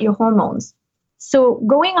balance out your hormones. So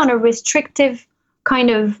going on a restrictive kind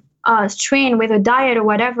of strain with a diet or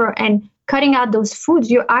whatever and cutting out those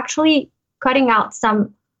foods, you're actually cutting out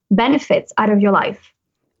some benefits out of your life.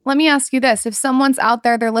 Let me ask you this. If someone's out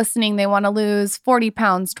there, they're listening, they want to lose 40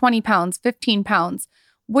 pounds, 20 pounds, 15 pounds,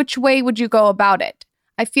 which way would you go about it?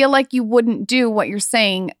 I feel like you wouldn't do what you're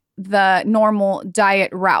saying, the normal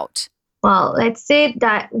diet route. Well, let's say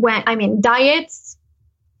that diets,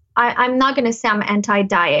 I'm not going to say I'm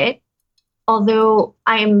anti-diet, although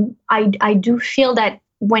I do feel that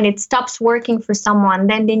when it stops working for someone,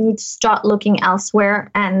 then they need to start looking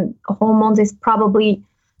elsewhere, and hormones is probably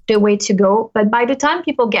the way to go. But by the time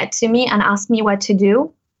people get to me and ask me what to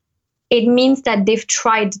do, it means that they've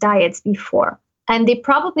tried diets before and they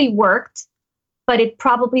probably worked, but it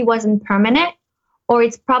probably wasn't permanent, or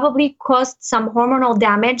it's probably caused some hormonal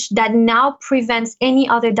damage that now prevents any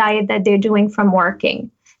other diet that they're doing from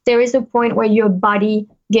working. There is a point where your body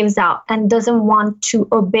gives out and doesn't want to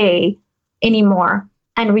obey anymore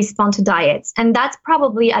and respond to diets. And that's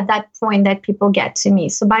probably at that point that people get to me.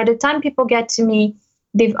 So by the time people get to me,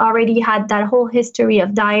 they've already had that whole history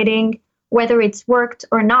of dieting, whether it's worked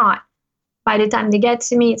or not. By the time they get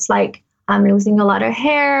to me, it's like, I'm losing a lot of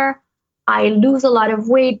hair, I lose a lot of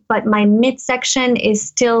weight, but my midsection is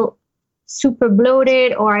still super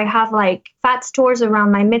bloated, or I have like fat stores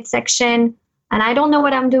around my midsection, and I don't know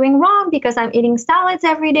what I'm doing wrong because I'm eating salads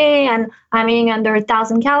every day and I'm eating under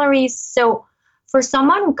 1,000 calories. So for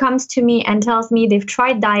someone who comes to me and tells me they've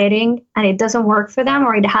tried dieting and it doesn't work for them,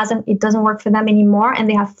 or it doesn't work for them anymore, and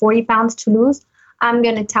they have 40 pounds to lose, I'm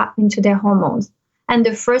going to tap into their hormones. And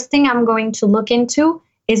the first thing I'm going to look into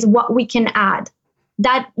is what we can add.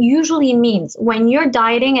 That usually means when you're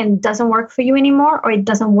dieting and it doesn't work for you anymore, or it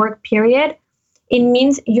doesn't work, period, it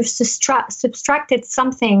means you've subtracted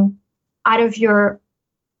something out of your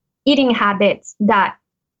eating habits that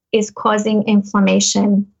is causing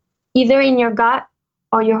inflammation, either in your gut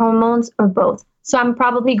or your hormones or both. So I'm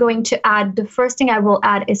probably going to add, the first thing I will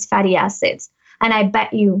add is fatty acids. And I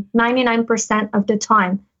bet you 99% of the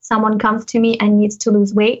time someone comes to me and needs to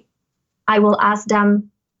lose weight, I will ask them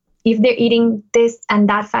if they're eating this and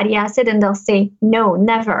that fatty acid, and they'll say, no,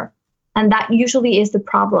 never. And that usually is the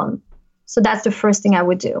problem. So that's the first thing I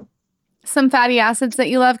would do. Some fatty acids that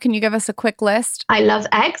you love. Can you give us a quick list? I love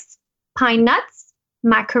eggs, pine nuts,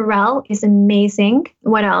 mackerel is amazing.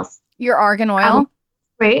 What else? Your argan oil.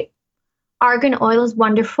 Great. Argan oil is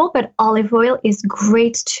wonderful, but olive oil is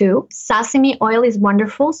great too. Sesame oil is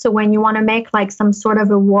wonderful. So when you want to make like some sort of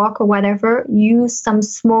a wok or whatever, use some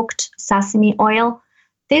smoked sesame oil.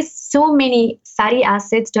 There's so many fatty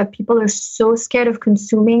acids that people are so scared of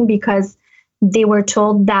consuming because they were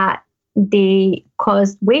told that they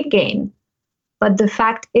cause weight gain. But the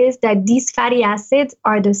fact is that these fatty acids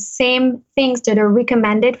are the same things that are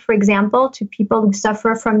recommended, for example, to people who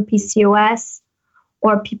suffer from PCOS,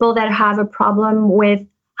 or people that have a problem with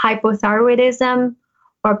hypothyroidism,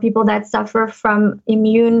 or people that suffer from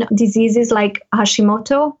immune diseases like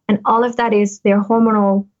Hashimoto. And all of that is their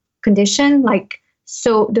hormonal condition.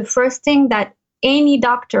 So the first thing that any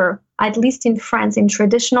doctor, at least in France, in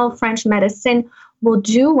traditional French medicine, will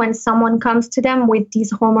do when someone comes to them with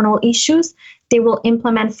these hormonal issues, they will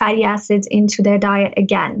implement fatty acids into their diet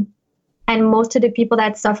again. And most of the people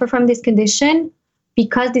that suffer from this condition,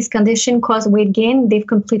 because this condition causes weight gain, they've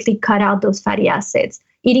completely cut out those fatty acids.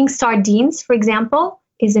 Eating sardines, for example,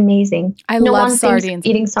 is amazing. I love sardines.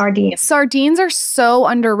 Eating sardines. Sardines are so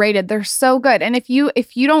underrated. They're so good. And if you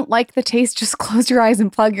don't like the taste, just close your eyes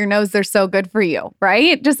and plug your nose. They're so good for you,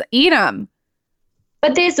 right? Just eat them.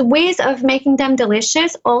 But there's ways of making them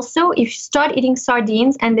delicious. Also, if you start eating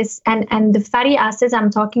sardines and the fatty acids I'm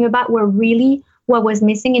talking about were really what was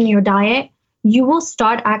missing in your diet, you will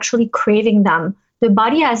start actually craving them. The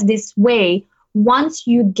body has this way, once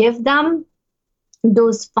you give them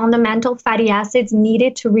those fundamental fatty acids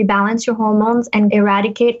needed to rebalance your hormones and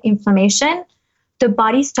eradicate inflammation, the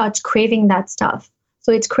body starts craving that stuff.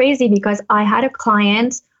 So it's crazy because I had a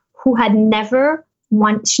client who had never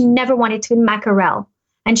wanted to eat mackerel.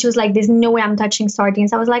 And she was like, there's no way I'm touching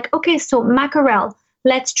sardines. I was like, okay, so mackerel,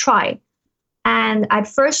 let's try. And at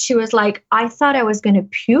first she was like, I thought I was going to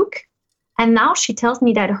puke. And now she tells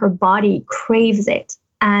me that her body craves it.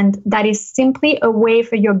 And that is simply a way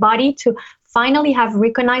for your body to finally have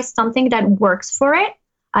recognized something that works for it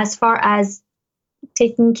as far as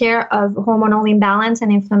taking care of hormonal imbalance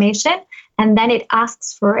and inflammation. And then it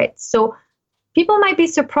asks for it. So people might be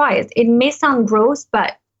surprised. It may sound gross,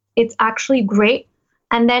 but it's actually great.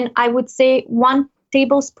 And then I would say 1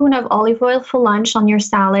 tablespoon of olive oil for lunch on your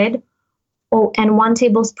salad, and 1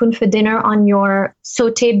 tablespoon for dinner on your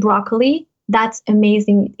sauteed broccoli. That's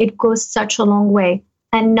amazing. It goes such a long way,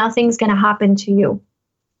 and nothing's going to happen to you.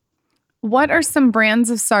 What are some brands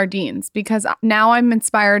of sardines? Because now I'm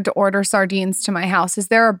inspired to order sardines to my house. Is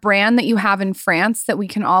there a brand that you have in France that we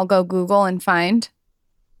can all go Google and find?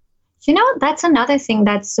 You know, that's another thing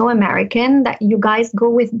that's so American, that you guys go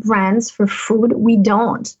with brands for food. We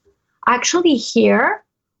don't. Actually, here,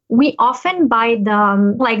 we often buy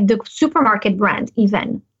the supermarket brand,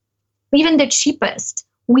 even the cheapest.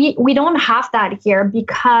 We don't have that here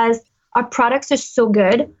because our products are so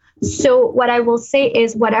good. So what I will say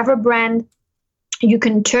is whatever brand you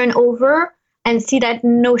can turn over and see that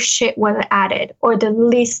no shit was added, or the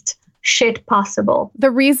least shit possible.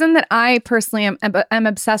 The reason that I personally am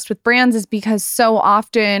obsessed with brands is because so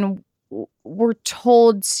often we're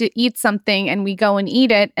told to eat something and we go and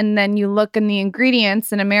eat it, and then you look in the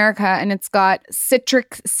ingredients in America and it's got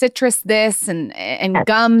citrus this and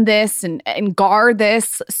gum this and gar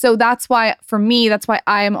this. So that's why, for me, that's why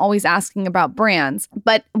I am always asking about brands.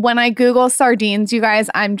 But when I Google sardines, you guys,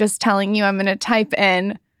 I'm just telling you, I'm going to type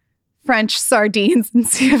in French sardines and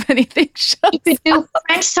see if anything shows. You could do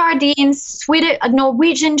French sardines, Swedish,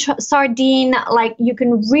 Norwegian sardine. Like, you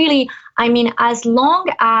can really, as long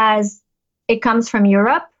as it comes from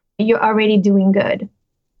Europe, you're already doing good.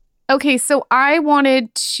 Okay, so I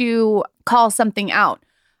wanted to call something out.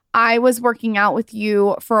 I was working out with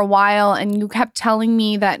you for a while and you kept telling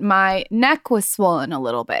me that my neck was swollen a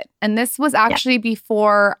little bit. And this was actually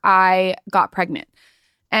before I got pregnant.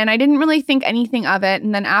 And I didn't really think anything of it.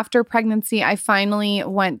 And then after pregnancy, I finally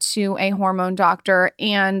went to a hormone doctor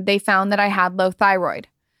and they found that I had low thyroid.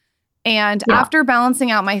 And after balancing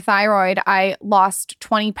out my thyroid, I lost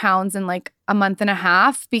 20 pounds in like a month and a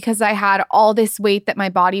half because I had all this weight that my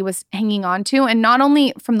body was hanging on to. And not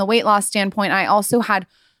only from the weight loss standpoint, I also had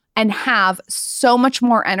and have so much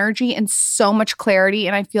more energy and so much clarity.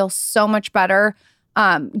 And I feel so much better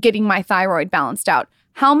getting my thyroid balanced out.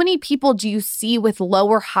 How many people do you see with low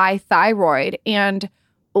or high thyroid? And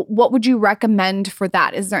what would you recommend for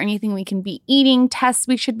that? Is there anything we can be eating, tests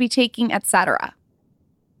we should be taking, etc.?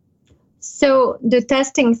 So the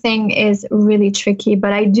testing thing is really tricky,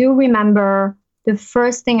 but I do remember the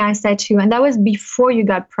first thing I said to you, and that was before you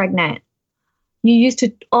got pregnant. You used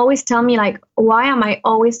to always tell me, like, why am I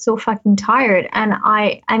always so fucking tired? And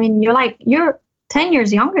I mean, you're 10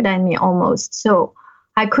 years younger than me almost. So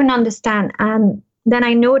I couldn't understand. And then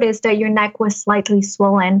I noticed that your neck was slightly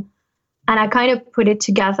swollen, and I kind of put it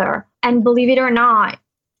together. And believe it or not,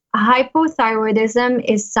 hypothyroidism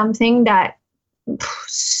is something that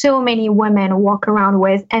so many women walk around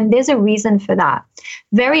with, and there's a reason for that.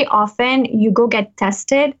 Very often you go get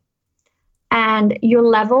tested and your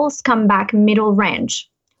levels come back middle range,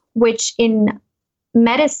 which in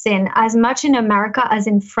medicine, as much in America as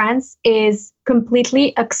in France, is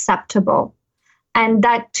completely acceptable. And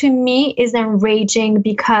that to me is enraging,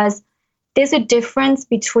 because there's a difference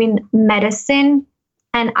between medicine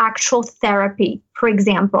and actual therapy. For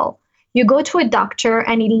example, you go to a doctor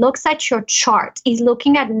and he looks at your chart. He's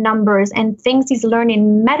looking at numbers and things he's learned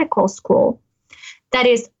in medical school that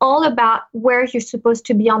is all about where you're supposed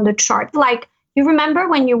to be on the chart. Like, you remember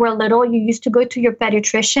when you were little, you used to go to your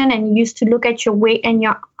pediatrician and you used to look at your weight and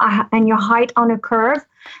your height on a curve,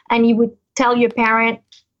 and you would tell your parent,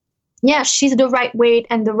 yeah, she's the right weight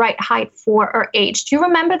and the right height for her age. Do you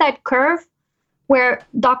remember that curve where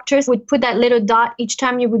doctors would put that little dot each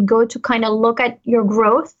time you would go to kind of look at your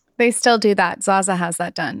growth? They still do that. Zaza has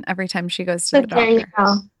that done every time she goes to the doctor. There you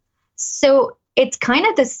go. So it's kind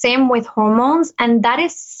of the same with hormones. And that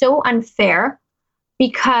is so unfair,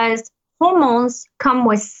 because hormones come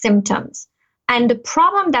with symptoms. And the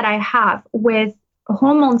problem that I have with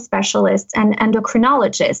hormone specialists and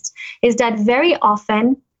endocrinologists is that very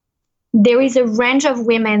often there is a range of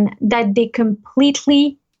women that they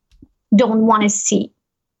completely don't want to see.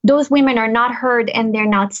 Those women are not heard and they're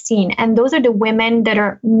not seen. And those are the women that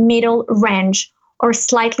are middle range or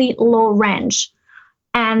slightly low range.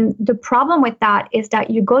 And the problem with that is that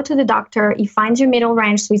you go to the doctor, he finds your middle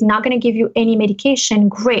range, so he's not going to give you any medication.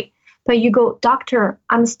 Great. But you go, doctor,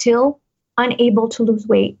 I'm still unable to lose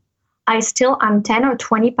weight. I'm 10 or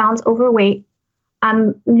 20 pounds overweight.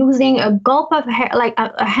 I'm losing a gulp of hair, like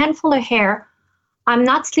a handful of hair. I'm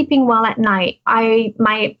not sleeping well at night.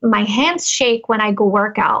 My hands shake when I go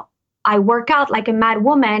work out. I work out like a mad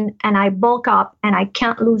woman and I bulk up and I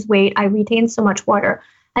can't lose weight. I retain so much water.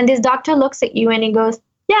 And this doctor looks at you and he goes,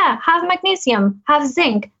 yeah, have magnesium, have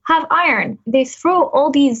zinc, have iron. They throw all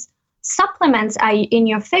these supplements in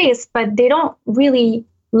your face, but they don't really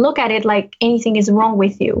look at it like anything is wrong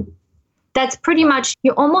with you. That's pretty much,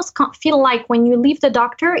 you almost feel like when you leave the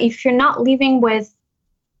doctor, if you're not leaving with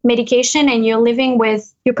medication and you're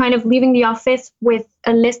kind of leaving the office with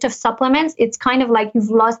a list of supplements, it's kind of like you've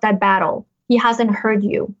lost that battle. He hasn't heard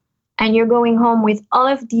you. And you're going home with all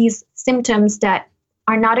of these symptoms that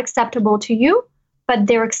are not acceptable to you, but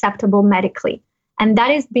they're acceptable medically. And that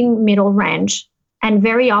is being middle range. And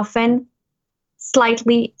very often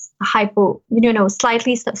slightly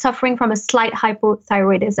suffering from a slight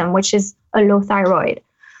hypothyroidism, which is a low thyroid.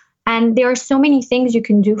 And there are so many things you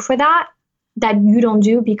can do for that you don't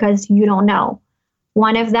do because you don't know.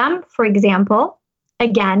 One of them, for example,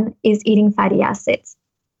 again, is eating fatty acids.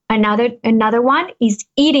 Another one is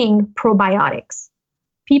eating probiotics.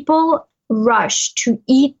 People rush to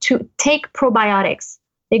take probiotics.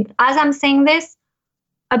 As I'm saying this,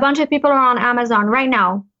 a bunch of people are on Amazon right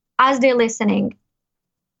now, as they're listening,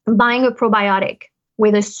 buying a probiotic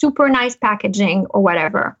with a super nice packaging or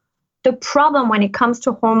whatever. The problem when it comes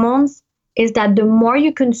to hormones is that the more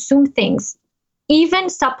you consume things, even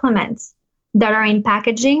supplements that are in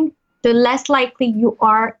packaging, the less likely you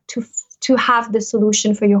are to have the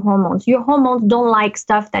solution for your hormones. Your hormones don't like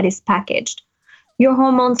stuff that is packaged. Your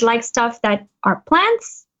hormones like stuff that are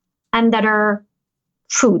plants and that are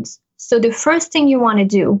foods. So the first thing you want to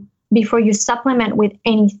do before you supplement with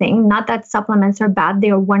anything, not that supplements are bad, they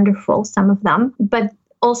are wonderful, some of them, but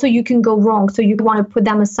also you can go wrong. So you want to put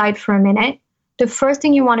them aside for a minute. The first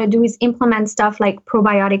thing you want to do is implement stuff like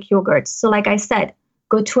probiotic yogurts. So like I said,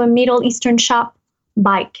 go to a Middle Eastern shop,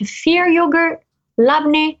 buy kefir yogurt,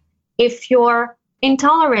 labneh. If you're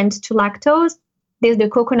intolerant to lactose, there's the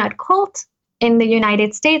coconut cult in the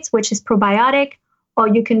United States, which is probiotic, or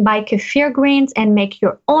you can buy kefir grains and make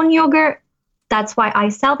your own yogurt. That's why I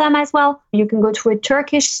sell them as well. You can go to a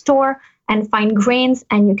Turkish store and find grains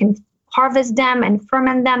and you can harvest them and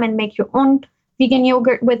ferment them and make your own vegan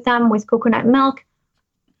yogurt with them with coconut milk.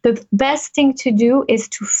 The best thing to do is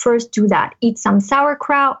to first do that. Eat some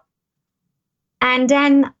sauerkraut and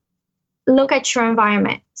then look at your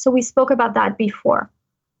environment. So we spoke about that before.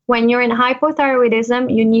 When you're in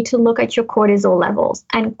hypothyroidism, you need to look at your cortisol levels.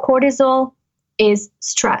 And cortisol is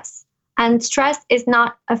stress. And stress is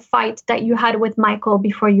not a fight that you had with Michael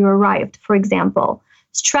before you arrived, for example.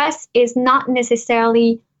 Stress is not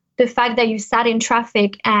necessarily the fact that you sat in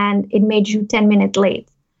traffic and it made you 10 minutes late.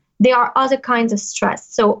 There are other kinds of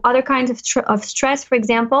stress. So other kinds of stress, for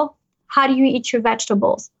example, how do you eat your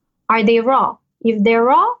vegetables? Are they raw? If they're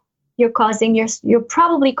raw, you're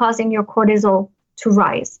probably causing your cortisol to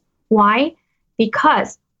rise. Why?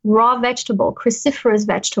 Because raw cruciferous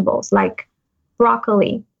vegetables like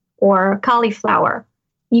broccoli or cauliflower,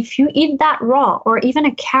 if you eat that raw, or even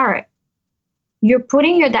a carrot, you're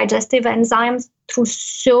putting your digestive enzymes through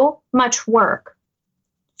so much work.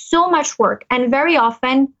 And very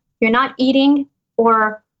often, you're not eating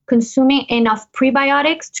or consuming enough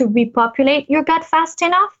prebiotics to repopulate your gut fast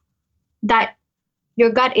enough that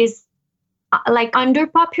your gut is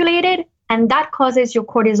underpopulated, and that causes your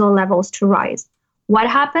cortisol levels to rise. What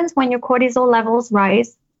happens when your cortisol levels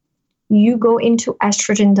rise? You go into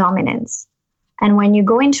estrogen dominance. And when you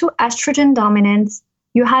go into estrogen dominance,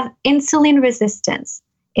 you have insulin resistance.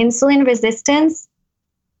 Insulin resistance,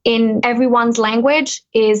 in everyone's language,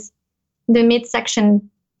 is the midsection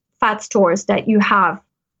fat stores that you have,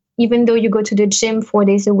 even though you go to the gym 4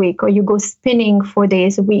 days a week, or you go spinning 4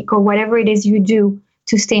 days a week, or whatever it is you do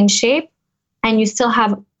to stay in shape, and you still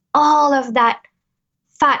have all of that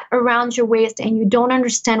fat around your waist and you don't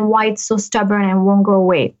understand why it's so stubborn and won't go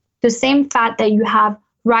away. The same fat that you have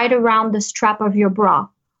right around the strap of your bra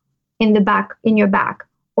in your back,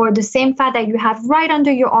 or the same fat that you have right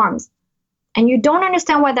under your arms. And you don't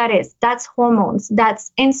understand what that is. That's hormones.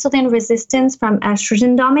 That's insulin resistance from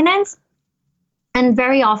estrogen dominance. And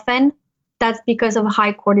very often, that's because of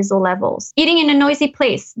high cortisol levels. Eating in a noisy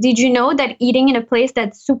place. Did you know that eating in a place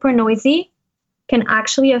that's super noisy can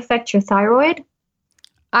actually affect your thyroid?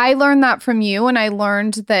 I learned that from you, and I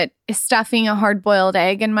learned that stuffing a hard-boiled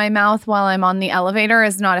egg in my mouth while I'm on the elevator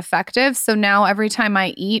is not effective. So now every time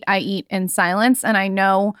I eat in silence, and I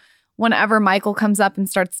know whenever Michael comes up and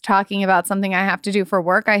starts talking about something I have to do for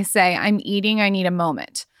work, I say, I'm eating, I need a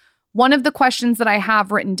moment. One of the questions that I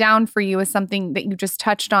have written down for you is something that you just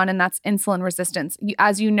touched on, and that's insulin resistance.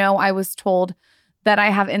 As you know, I was told that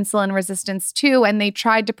I have insulin resistance too, and they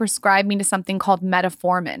tried to prescribe me to something called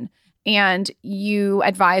metformin, and you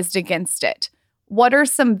advised against it. What are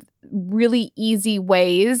some really easy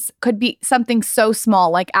ways, could be something so small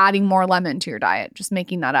like adding more lemon to your diet, just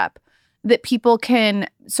making that up, that people can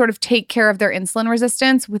sort of take care of their insulin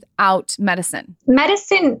resistance without medicine?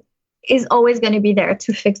 Medicine is always going to be there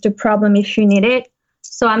to fix the problem if you need it.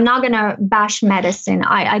 So I'm not going to bash medicine.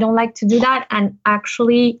 I don't like to do that. And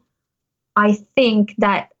actually, I think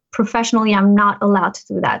that professionally, I'm not allowed to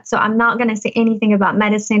do that. So I'm not going to say anything about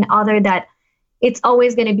medicine other than it's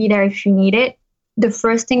always going to be there if you need it. The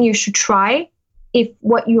first thing you should try, if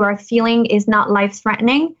what you are feeling is not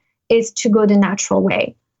life-threatening, is to go the natural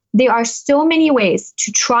way. There are so many ways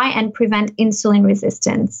to try and prevent insulin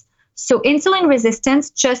resistance. So insulin resistance,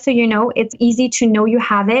 just so you know, it's easy to know you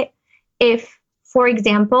have it if, for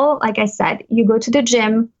example, like I said, you go to the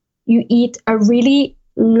gym, you eat a really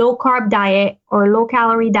low carb diet or low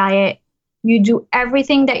calorie diet, you do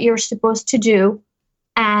everything that you're supposed to do,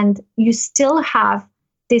 and you still have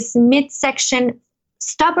this midsection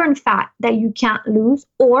stubborn fat that you can't lose,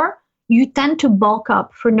 or you tend to bulk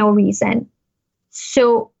up for no reason.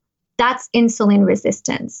 So that's insulin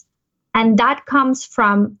resistance. And that comes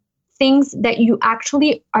from things that you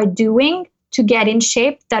actually are doing to get in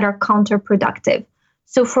shape that are counterproductive.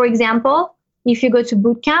 So for example, if you go to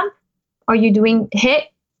boot camp or you're doing HIIT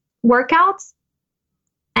workouts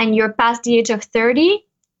and you're past the age of 30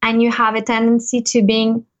 and you have a tendency to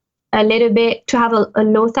being to have a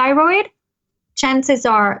low thyroid, chances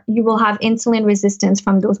are you will have insulin resistance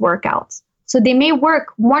from those workouts. So they may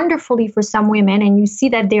work wonderfully for some women and you see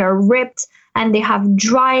that they are ripped and they have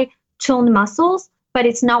dry, toned muscles, but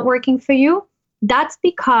it's not working for you. That's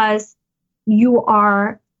because you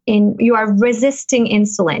are resisting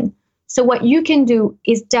insulin. So what you can do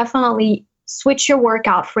is definitely switch your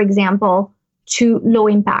workout, for example, to low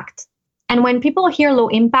impact. And when people hear low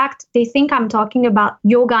impact, they think I'm talking about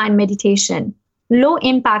yoga and meditation. Low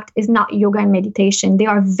impact is not yoga and meditation. They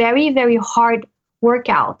are very, very hard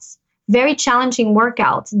workouts, very challenging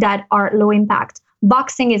workouts that are low impact.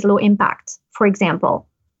 Boxing is low impact, for example.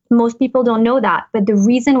 Most people don't know that, but the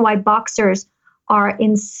reason why boxers are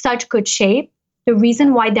in such good shape The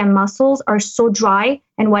reason why their muscles are so dry,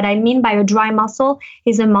 and what I mean by a dry muscle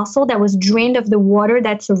is a muscle that was drained of the water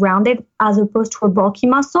that's around it, as opposed to a bulky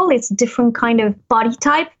muscle. It's a different kind of body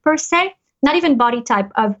type per se, not even body type,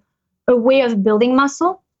 of a way of building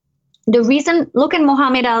muscle. The reason, look at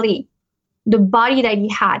Muhammad Ali, the body that he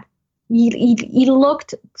had. He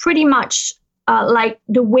looked pretty much like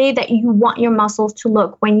the way that you want your muscles to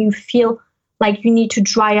look when you feel like you need to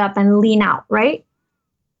dry up and lean out, right?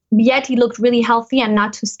 Yet he looked really healthy and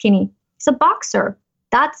not too skinny. He's a boxer.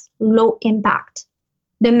 That's low impact.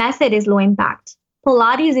 The method is low impact.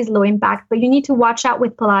 Pilates is low impact, but you need to watch out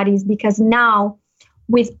with Pilates because now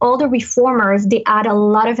with all the reformers, they add a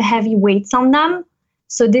lot of heavy weights on them.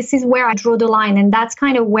 So this is where I draw the line. And that's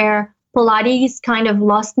kind of where Pilates kind of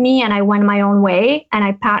lost me and I went my own way and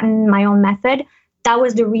I patented my own method. That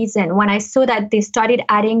was the reason. When I saw that they started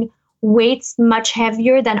adding weights much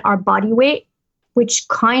heavier than our body weight, which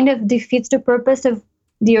kind of defeats the purpose of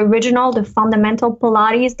the original, the fundamental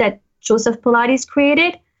Pilates that Joseph Pilates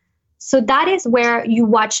created. So that is where you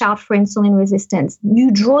watch out for insulin resistance.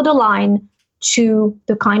 You draw the line to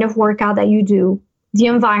the kind of workout that you do, the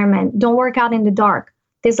environment. Don't work out in the dark.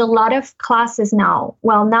 There's a lot of classes now.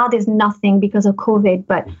 Well, now there's nothing because of COVID,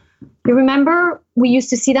 but you remember we used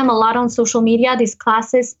to see them a lot on social media, these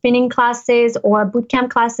classes, spinning classes or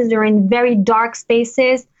bootcamp classes. They're in very dark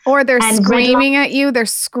spaces. Or they're screaming at you. They're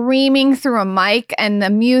screaming through a mic and the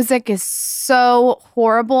music is so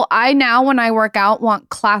horrible. I now, when I work out, want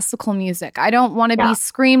classical music. I don't want to be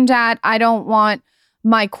screamed at. I don't want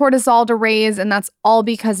my cortisol to raise. And that's all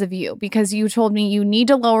because of you, because you told me you need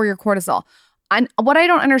to lower your cortisol. And what I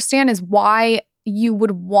don't understand is why you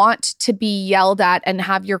would want to be yelled at and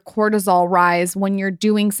have your cortisol rise when you're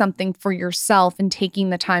doing something for yourself and taking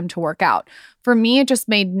the time to work out. For me, it just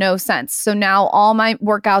made no sense. So now all my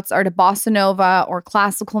workouts are to bossa nova or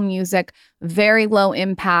classical music, very low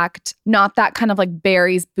impact, not that kind of like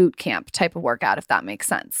Barry's boot camp type of workout, if that makes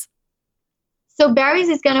sense. So Barry's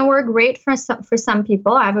is going to work great for some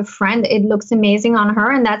people. I have a friend, it looks amazing on her,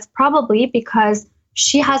 and that's probably because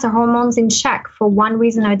she has her hormones in check for one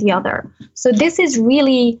reason or the other. So this is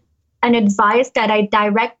really an advice that I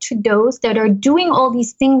direct to those that are doing all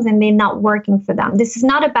these things and they're not working for them. This is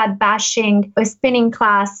not about bashing a spinning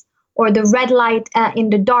class or the red light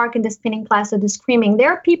in the dark in the spinning class or the screaming. There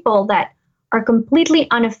are people that are completely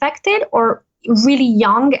unaffected or really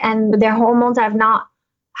young and their hormones have not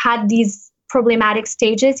had these problematic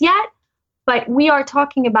stages yet. But we are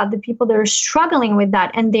talking about the people that are struggling with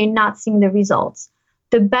that and they're not seeing the results.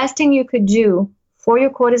 The best thing you could do for your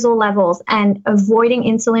cortisol levels and avoiding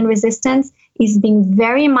insulin resistance is being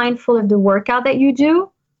very mindful of the workout that you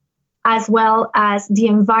do, as well as the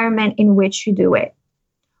environment in which you do it.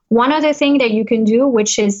 One other thing that you can do,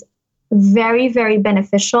 which is very, very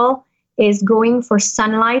beneficial, is going for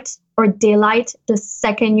sunlight or daylight the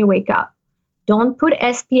second you wake up. Don't put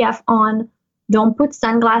SPF on. Don't put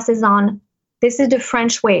sunglasses on. This is the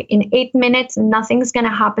French way. In 8 minutes, nothing's going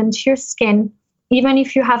to happen to your skin. Even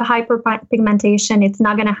if you have hyperpigmentation, it's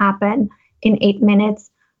not going to happen in 8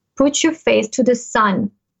 minutes. Put your face to the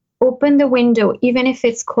sun. Open the window, even if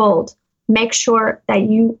it's cold. Make sure that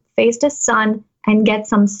you face the sun and get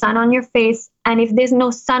some sun on your face. And if there's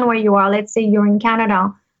no sun where you are, let's say you're in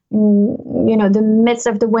Canada, the midst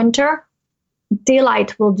of the winter,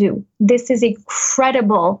 daylight will do. This is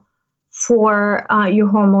incredible for your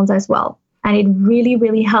hormones as well. And it really,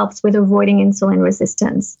 really helps with avoiding insulin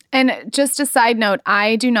resistance. And just a side note,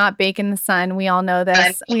 I do not bake in the sun. We all know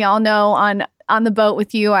this. We all know on the boat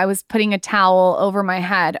with you, I was putting a towel over my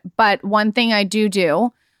head. But one thing I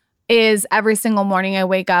do is every single morning I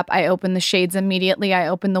wake up, I open the shades immediately. I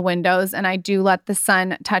open the windows and I do let the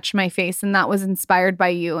sun touch my face. And that was inspired by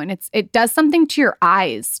you. And it does something to your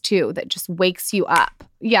eyes too that just wakes you up.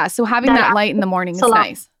 Yeah. So having that light in the morning is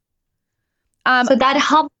nice. So that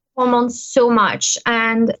helps hormones so much.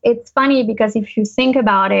 And it's funny because if you think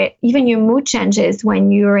about it, even your mood changes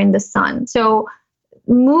when you're in the sun. So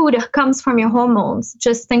mood comes from your hormones.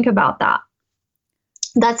 Just think about that.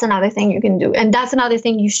 That's another thing you can do. And that's another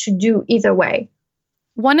thing you should do either way.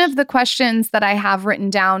 One of the questions that I have written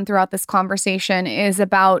down throughout this conversation is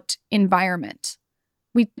about environment.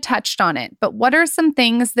 We touched on it, but what are some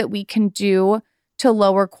things that we can do to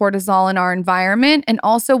lower cortisol in our environment? And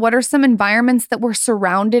also, what are some environments that we're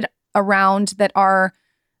surrounded around that are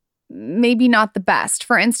maybe not the best?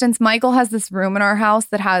 For instance, Michael has this room in our house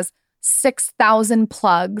that has 6,000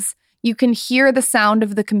 plugs. You can hear the sound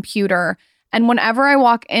of the computer. And whenever I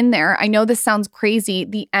walk in there, I know this sounds crazy,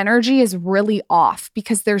 the energy is really off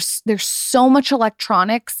because there's so much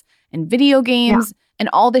electronics and video games and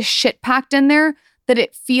all this shit packed in there that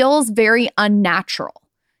it feels very unnatural.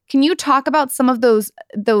 Can you talk about some of those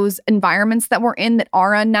environments that we're in that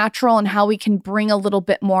are unnatural and how we can bring a little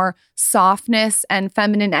bit more softness and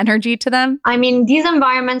feminine energy to them? I mean, these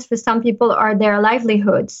environments for some people are their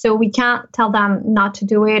livelihood. So we can't tell them not to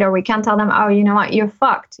do it, or we can't tell them, oh, you know what, you're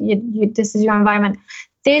fucked. This is your environment.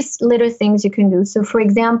 There's little things you can do. So for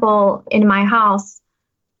example, in my house,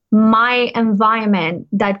 my environment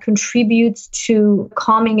that contributes to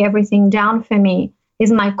calming everything down for me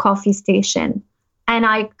is my coffee station. And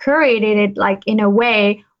I curated it like in a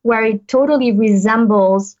way where it totally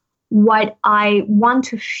resembles what I want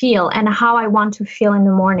to feel and how I want to feel in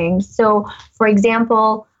the morning. So for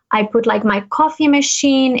example, I put like my coffee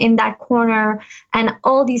machine in that corner and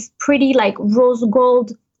all these pretty like rose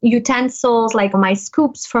gold utensils, like my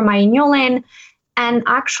scoops for my inulin. And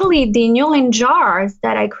actually the inulin jars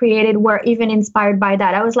that I created were even inspired by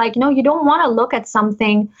that. I was like, no, you don't want to look at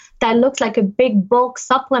something that looks like a big bulk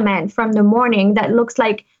supplement from the morning that looks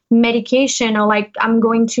like medication, or like I'm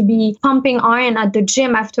going to be pumping iron at the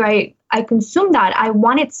gym after I consume that. I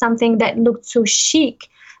wanted something that looked so chic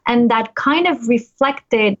and that kind of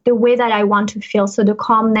reflected the way that I want to feel. So the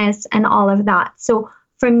calmness and all of that. So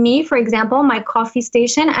for me, for example, my coffee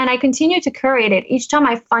station, and I continue to curate it. Each time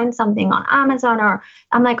I find something on Amazon, or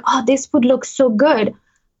I'm like, oh, this would look so good.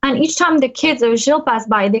 And each time the kids or Jill pass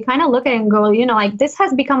by, they kind of look at it and go, you know, like this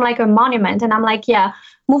has become like a monument. And I'm like, yeah,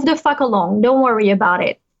 move the fuck along. Don't worry about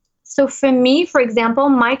it. So for me, for example,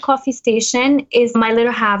 my coffee station is my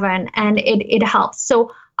little heaven, and it helps.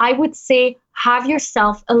 So I would say have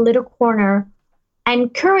yourself a little corner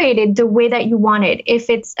and curate it the way that you want it. If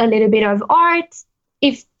it's a little bit of art,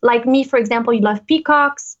 if like me, for example, you love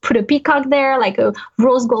peacocks, put a peacock there, like a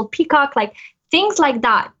rose gold peacock, like things like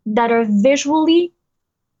that are visually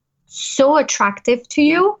so attractive to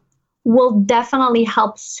you will definitely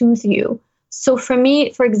help soothe you. So for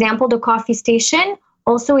me, for example, the coffee station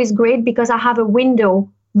also is great because I have a window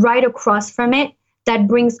right across from it that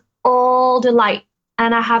brings all the light,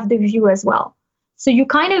 and I have the view as well. So you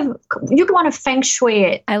want to feng shui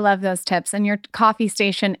it. I love those tips. And your coffee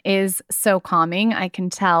station is so calming. I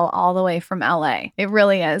can tell all the way from LA. It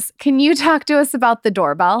really is. Can you talk to us about the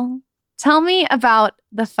doorbell? Tell me about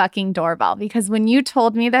the fucking doorbell, because when you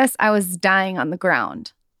told me this, I was dying on the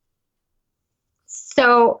ground.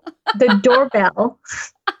 So the doorbell,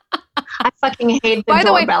 I fucking hate the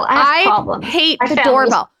doorbell. I hate the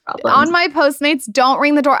doorbell. On my Postmates, don't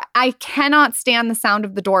ring the door. I cannot stand the sound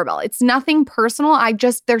of the doorbell. It's nothing personal.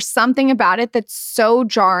 There's something about it that's so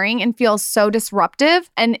jarring and feels so disruptive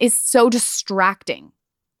and is so distracting.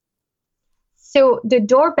 So the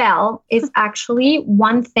doorbell is actually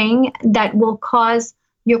one thing that will cause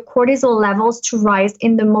your cortisol levels to rise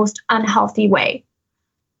in the most unhealthy way.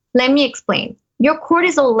 Let me explain. Your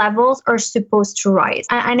cortisol levels are supposed to rise.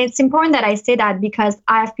 And it's important that I say that because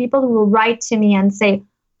I have people who will write to me and say,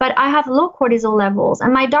 but I have low cortisol levels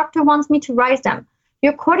and my doctor wants me to rise them.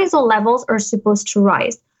 Your cortisol levels are supposed to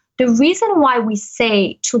rise. The reason why we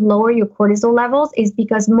say to lower your cortisol levels is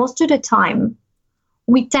because most of the time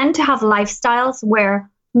we tend to have lifestyles where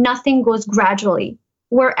nothing goes gradually.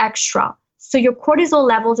 We're extra. So your cortisol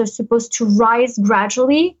levels are supposed to rise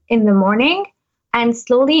gradually in the morning, and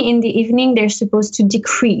slowly in the evening, they're supposed to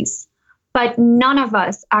decrease. But none of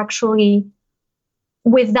us actually,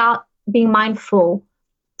 without being mindful,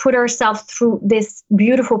 put ourselves through this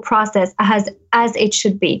beautiful process as it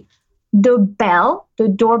should be.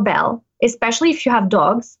 The doorbell, especially if you have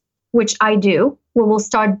dogs, which I do, we will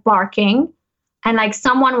start barking and like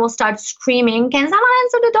someone will start screaming, can someone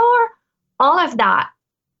answer the door? All of that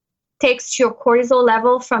takes your cortisol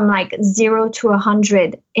level from like 0 to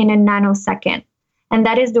 100 in a nanosecond. And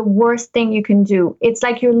that is the worst thing you can do. It's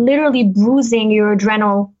like you're literally bruising your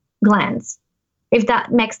adrenal glands. If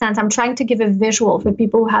that makes sense, I'm trying to give a visual for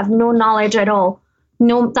people who have no knowledge at all,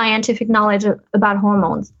 no scientific knowledge about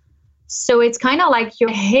hormones. So it's kind of like you're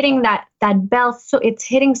hitting that bell. So it's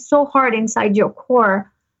hitting so hard inside your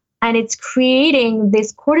core, and it's creating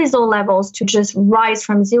these cortisol levels to just rise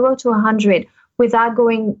from 0 to 100 without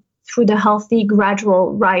going through the healthy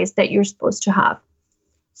gradual rise that you're supposed to have.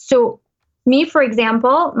 So me, for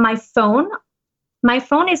example, my phone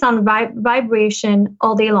is on vibration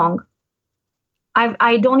all day long.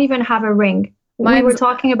 I don't even have a ring. We were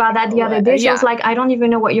talking about that the other day. She was like, I don't even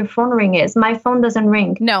know what your phone ring is. My phone doesn't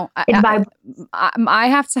ring. No, I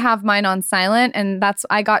have to have mine on silent, and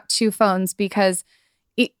I got 2 phones because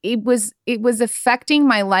it was affecting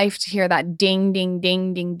my life to hear that ding, ding,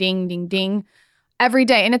 ding, ding, ding, ding, ding every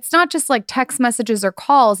day. And it's not just like text messages or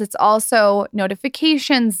calls. It's also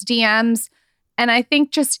notifications, DMs. And I think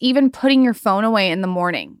just even putting your phone away in the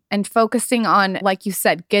morning and focusing on, like you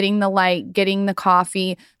said, getting the light, getting the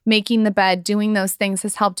coffee, making the bed, doing those things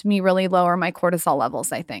has helped me really lower my cortisol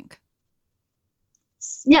levels, I think.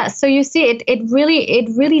 Yeah, so you see, it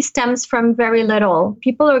really stems from very little.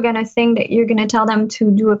 People are going to think that you're going to tell them to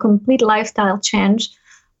do a complete lifestyle change.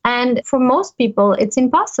 And for most people, it's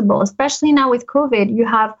impossible, especially now with COVID. You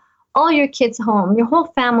have all your kids home, your whole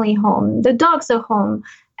family home, the dogs are home,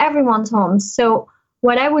 everyone's home. So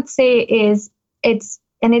what I would say is it's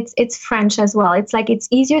French as well. It's like it's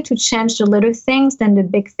easier to change the little things than the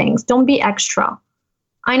big things. Don't be extra.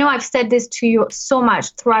 I know I've said this to you so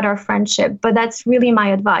much throughout our friendship, but that's really my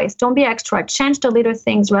advice. Don't be extra. Change the little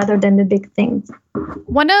things rather than the big things.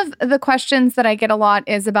 One of the questions that I get a lot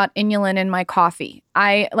is about inulin in my coffee.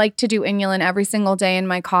 I like to do inulin every single day in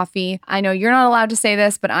my coffee. I know you're not allowed to say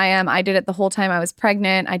this, but I am. I did it the whole time I was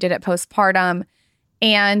pregnant. I did it postpartum.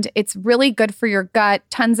 And it's really good for your gut,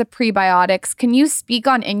 tons of prebiotics. Can you speak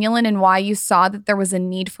on inulin and why you saw that there was a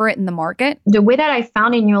need for it in the market? The way that I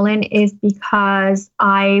found inulin is because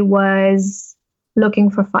I was looking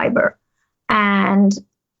for fiber. And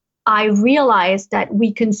I realized that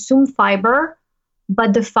we consume fiber,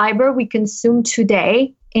 but the fiber we consume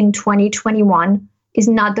today in 2021 is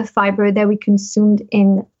not the fiber that we consumed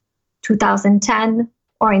in 2010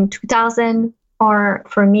 or in 2000. Or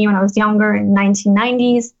for me, when I was younger in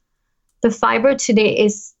 1990s, the fiber today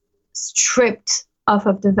is stripped off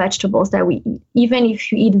of the vegetables that we eat, even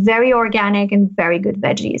if you eat very organic and very good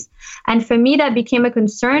veggies. And for me, that became a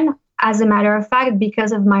concern, as a matter of fact,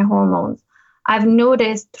 because of my hormones. I've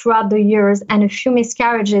noticed throughout the years and a few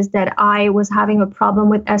miscarriages that I was having a problem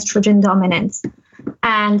with estrogen dominance.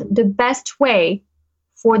 And the best way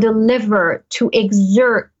for the liver to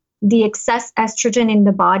exert the excess estrogen in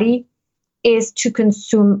the body is to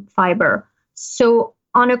consume fiber. So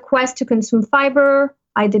on a quest to consume fiber,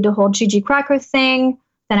 I did the whole Gigi cracker thing.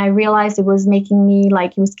 Then I realized it was making me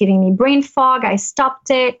it was giving me brain fog. I stopped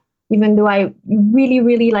it, even though I really,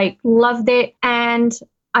 really loved it. And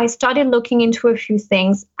I started looking into a few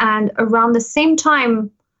things. And around the same time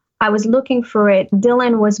I was looking for it,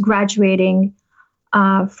 Dylan was graduating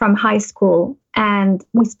from high school. And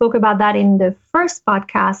we spoke about that in the first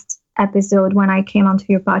podcast episode when I came onto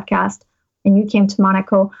your podcast. And you came to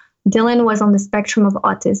Monaco. Dylan was on the spectrum of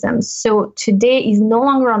autism. So today he's no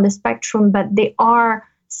longer on the spectrum, but there are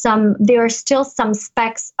still some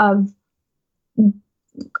specks of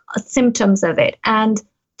symptoms of it. And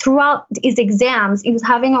throughout his exams, he was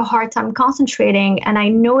having a hard time concentrating. And I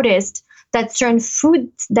noticed that certain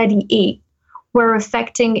foods that he ate were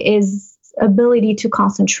affecting his ability to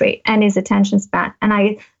concentrate and his attention span. And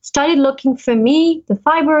I started looking for me, the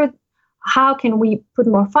fiber. How can we put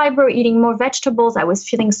more fiber, eating more vegetables? I was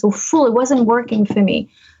feeling so full. It wasn't working for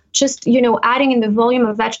me. Just, adding in the volume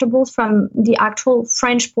of vegetables from the actual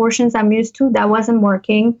French portions I'm used to, that wasn't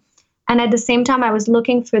working. And at the same time, I was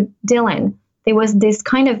looking for Dylan. There was this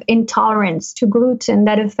kind of intolerance to gluten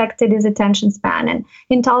that affected his attention span and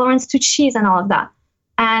intolerance to cheese and all of that.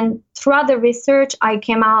 And throughout the research, I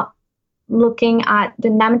came out looking at the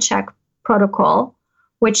Nemchek protocol,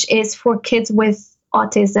 which is for kids with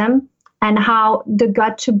autism, and how the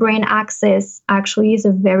gut-to-brain axis actually is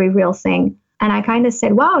a very real thing. And I kind of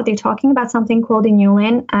said, wow, they're talking about something called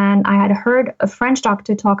inulin. And I had heard a French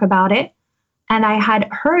doctor talk about it. And I had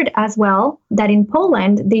heard as well that in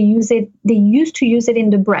Poland, they used to use it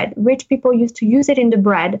in the bread. Rich people used to use it in the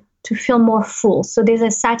bread to feel more full. So there's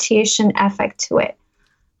a satiation effect to it.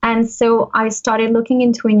 And so I started looking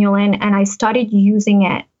into inulin and I started using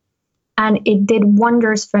it. And it did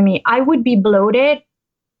wonders for me. I would be bloated.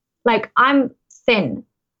 I'm thin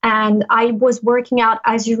and I was working out,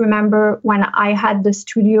 as you remember, when I had the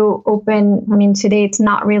studio open. I mean, today it's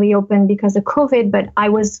not really open because of COVID, but I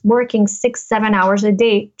was working 6-7 hours a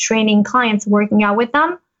day, training clients, working out with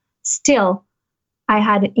them. Still, I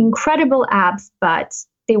had incredible abs, but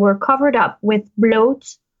they were covered up with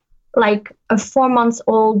bloat, like a 4-month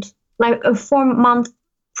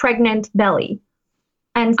pregnant belly.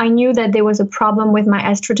 And I knew that there was a problem with my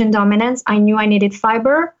estrogen dominance. I knew I needed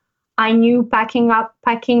fiber. I knew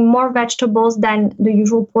packing more vegetables than the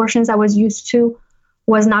usual portions I was used to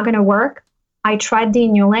was not going to work. I tried the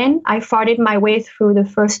inulin. I farted my way through the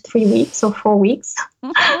first 3 weeks or 4 weeks.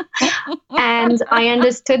 And I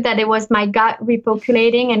understood that it was my gut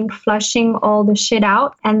repopulating and flushing all the shit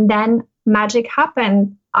out. And then magic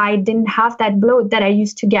happened. I didn't have that bloat that I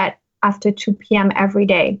used to get after 2 p.m. every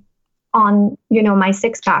day on, my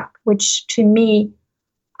six-pack, which to me,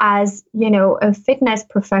 as, a fitness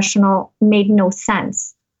professional, made no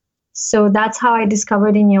sense. So that's how I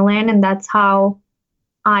discovered inulin, and that's how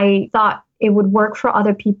I thought it would work for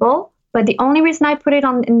other people. But the only reason I put it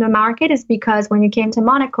on in the market is because when you came to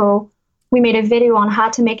Monaco, we made a video on how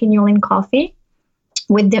to make inulin coffee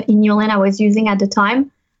with the inulin I was using at the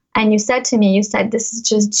time. And you said to me, this is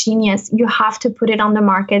just genius. You have to put it on the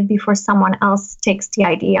market before someone else takes the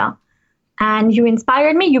idea. And you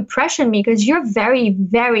inspired me, you pressured me because you're very,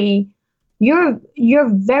 very, you're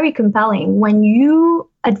very compelling. When you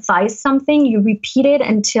advise something, you repeat it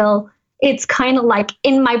until it's kind of like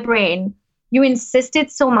in my brain. You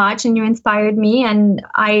insisted so much and you inspired me, and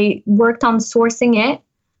I worked on sourcing it.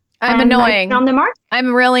 I'm annoying. On the market.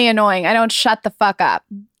 I'm really annoying. I don't shut the fuck up.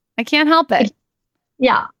 I can't help it.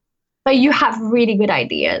 Yeah. But you have really good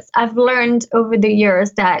ideas. I've learned over the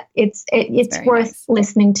years that it's worth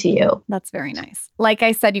listening to you. That's very nice. Like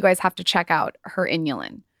I said, you guys have to check out her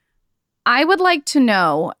inulin. I would like to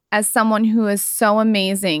know, as someone who is so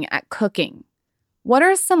amazing at cooking, what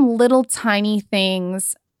are some little tiny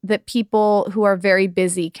things that people who are very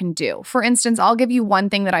busy can do? For instance, I'll give you one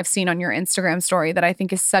thing that I've seen on your Instagram story that I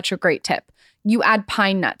think is such a great tip. You add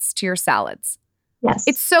pine nuts to your salads. Yes.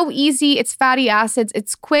 It's so easy. It's fatty acids.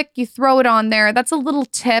 It's quick. You throw it on there. That's a little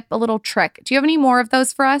tip, a little trick. Do you have any more of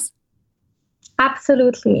those for us?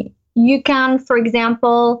 Absolutely. You can, for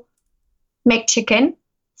example, make chicken.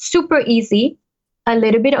 Super easy. A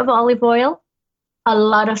little bit of olive oil, a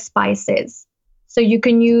lot of spices. So you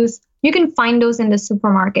can find those in the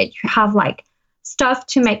supermarket. You have like stuff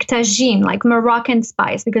to make tagine, like Moroccan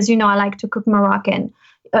spice, because I like to cook Moroccan.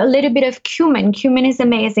 A little bit of cumin. Cumin is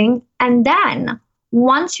amazing. And then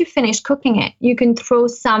once you finish cooking it, you can throw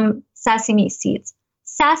some sesame seeds.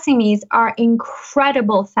 Sesames are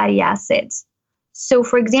incredible fatty acids. So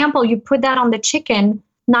for example, you put that on the chicken.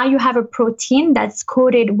 Now you have a protein that's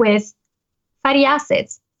coated with fatty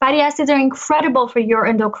acids. Fatty acids are incredible for your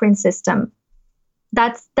endocrine system.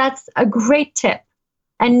 That's a great tip.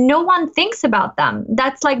 And no one thinks about them.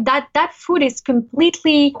 That's like that food is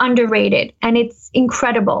completely underrated and it's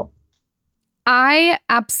incredible. I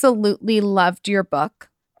absolutely loved your book.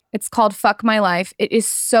 It's called Fuck My Life. It is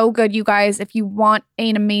so good, you guys. If you want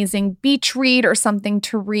an amazing beach read or something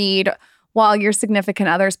to read while your significant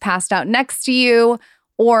other's passed out next to you,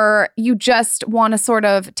 or you just want to sort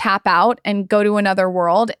of tap out and go to another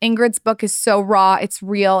world, Ingrid's book is so raw. It's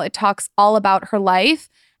real. It talks all about her life.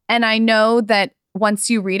 And I know that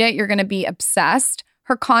once you read it, you're going to be obsessed.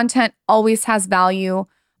 Her content always has value.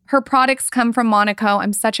 Her products come from Monaco.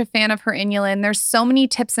 I'm such a fan of her inulin. There's so many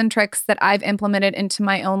tips and tricks that I've implemented into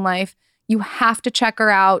my own life. You have to check her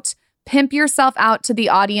out. Pimp yourself out to the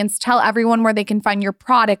audience. Tell everyone where they can find your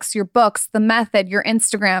products, your books, the method, your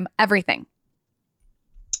Instagram, everything.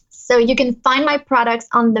 So you can find my products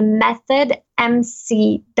on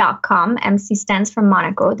themethodmc.com. MC stands for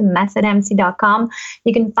Monaco, themethodmc.com.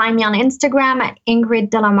 You can find me on Instagram at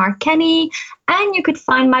Ingrid Delamar-Kenny. And you could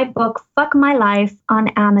find my book, Fuck My Life, on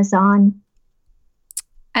Amazon.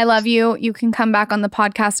 I love you. You can come back on the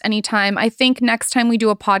podcast anytime. I think next time we do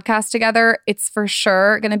a podcast together, it's for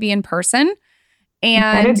sure going to be in person.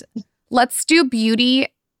 And let's do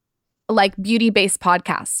beauty-based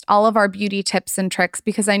podcast, all of our beauty tips and tricks,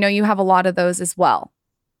 because I know you have a lot of those as well.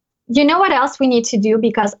 You know what else we need to do?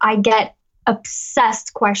 Because I get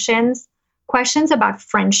obsessed questions about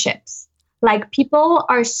friendships. Like people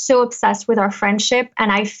are so obsessed with our friendship.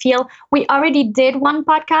 And I feel we already did one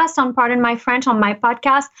podcast on Pardon My French on my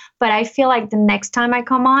podcast, but I feel like the next time I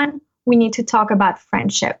come on, we need to talk about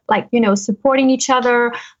friendship, like, supporting each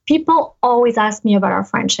other. People always ask me about our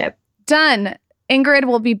friendship. Done. Ingrid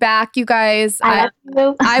will be back, you guys. I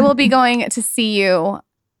will be going to see you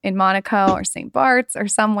in Monaco or St. Bart's or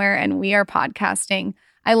somewhere, and we are podcasting.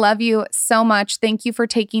 I love you so much. Thank you for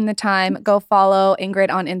taking the time. Go follow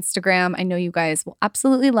Ingrid on Instagram. I know you guys will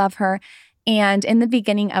absolutely love her. And in the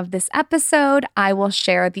beginning of this episode, I will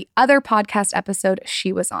share the other podcast episode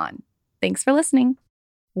she was on. Thanks for listening.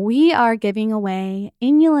 We are giving away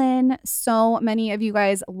inulin. So many of you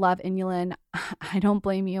guys love inulin. I don't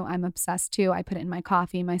blame you. I'm obsessed too. I put it in my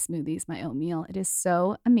coffee, my smoothies, my oatmeal. It is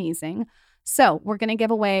so amazing. So we're going to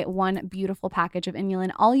give away one beautiful package of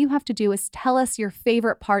inulin. All you have to do is tell us your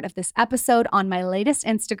favorite part of this episode on my latest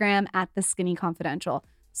Instagram at The Skinny Confidential.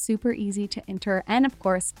 Super easy to enter. And of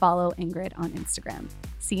course, follow Ingrid on Instagram.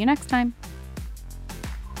 See you next time.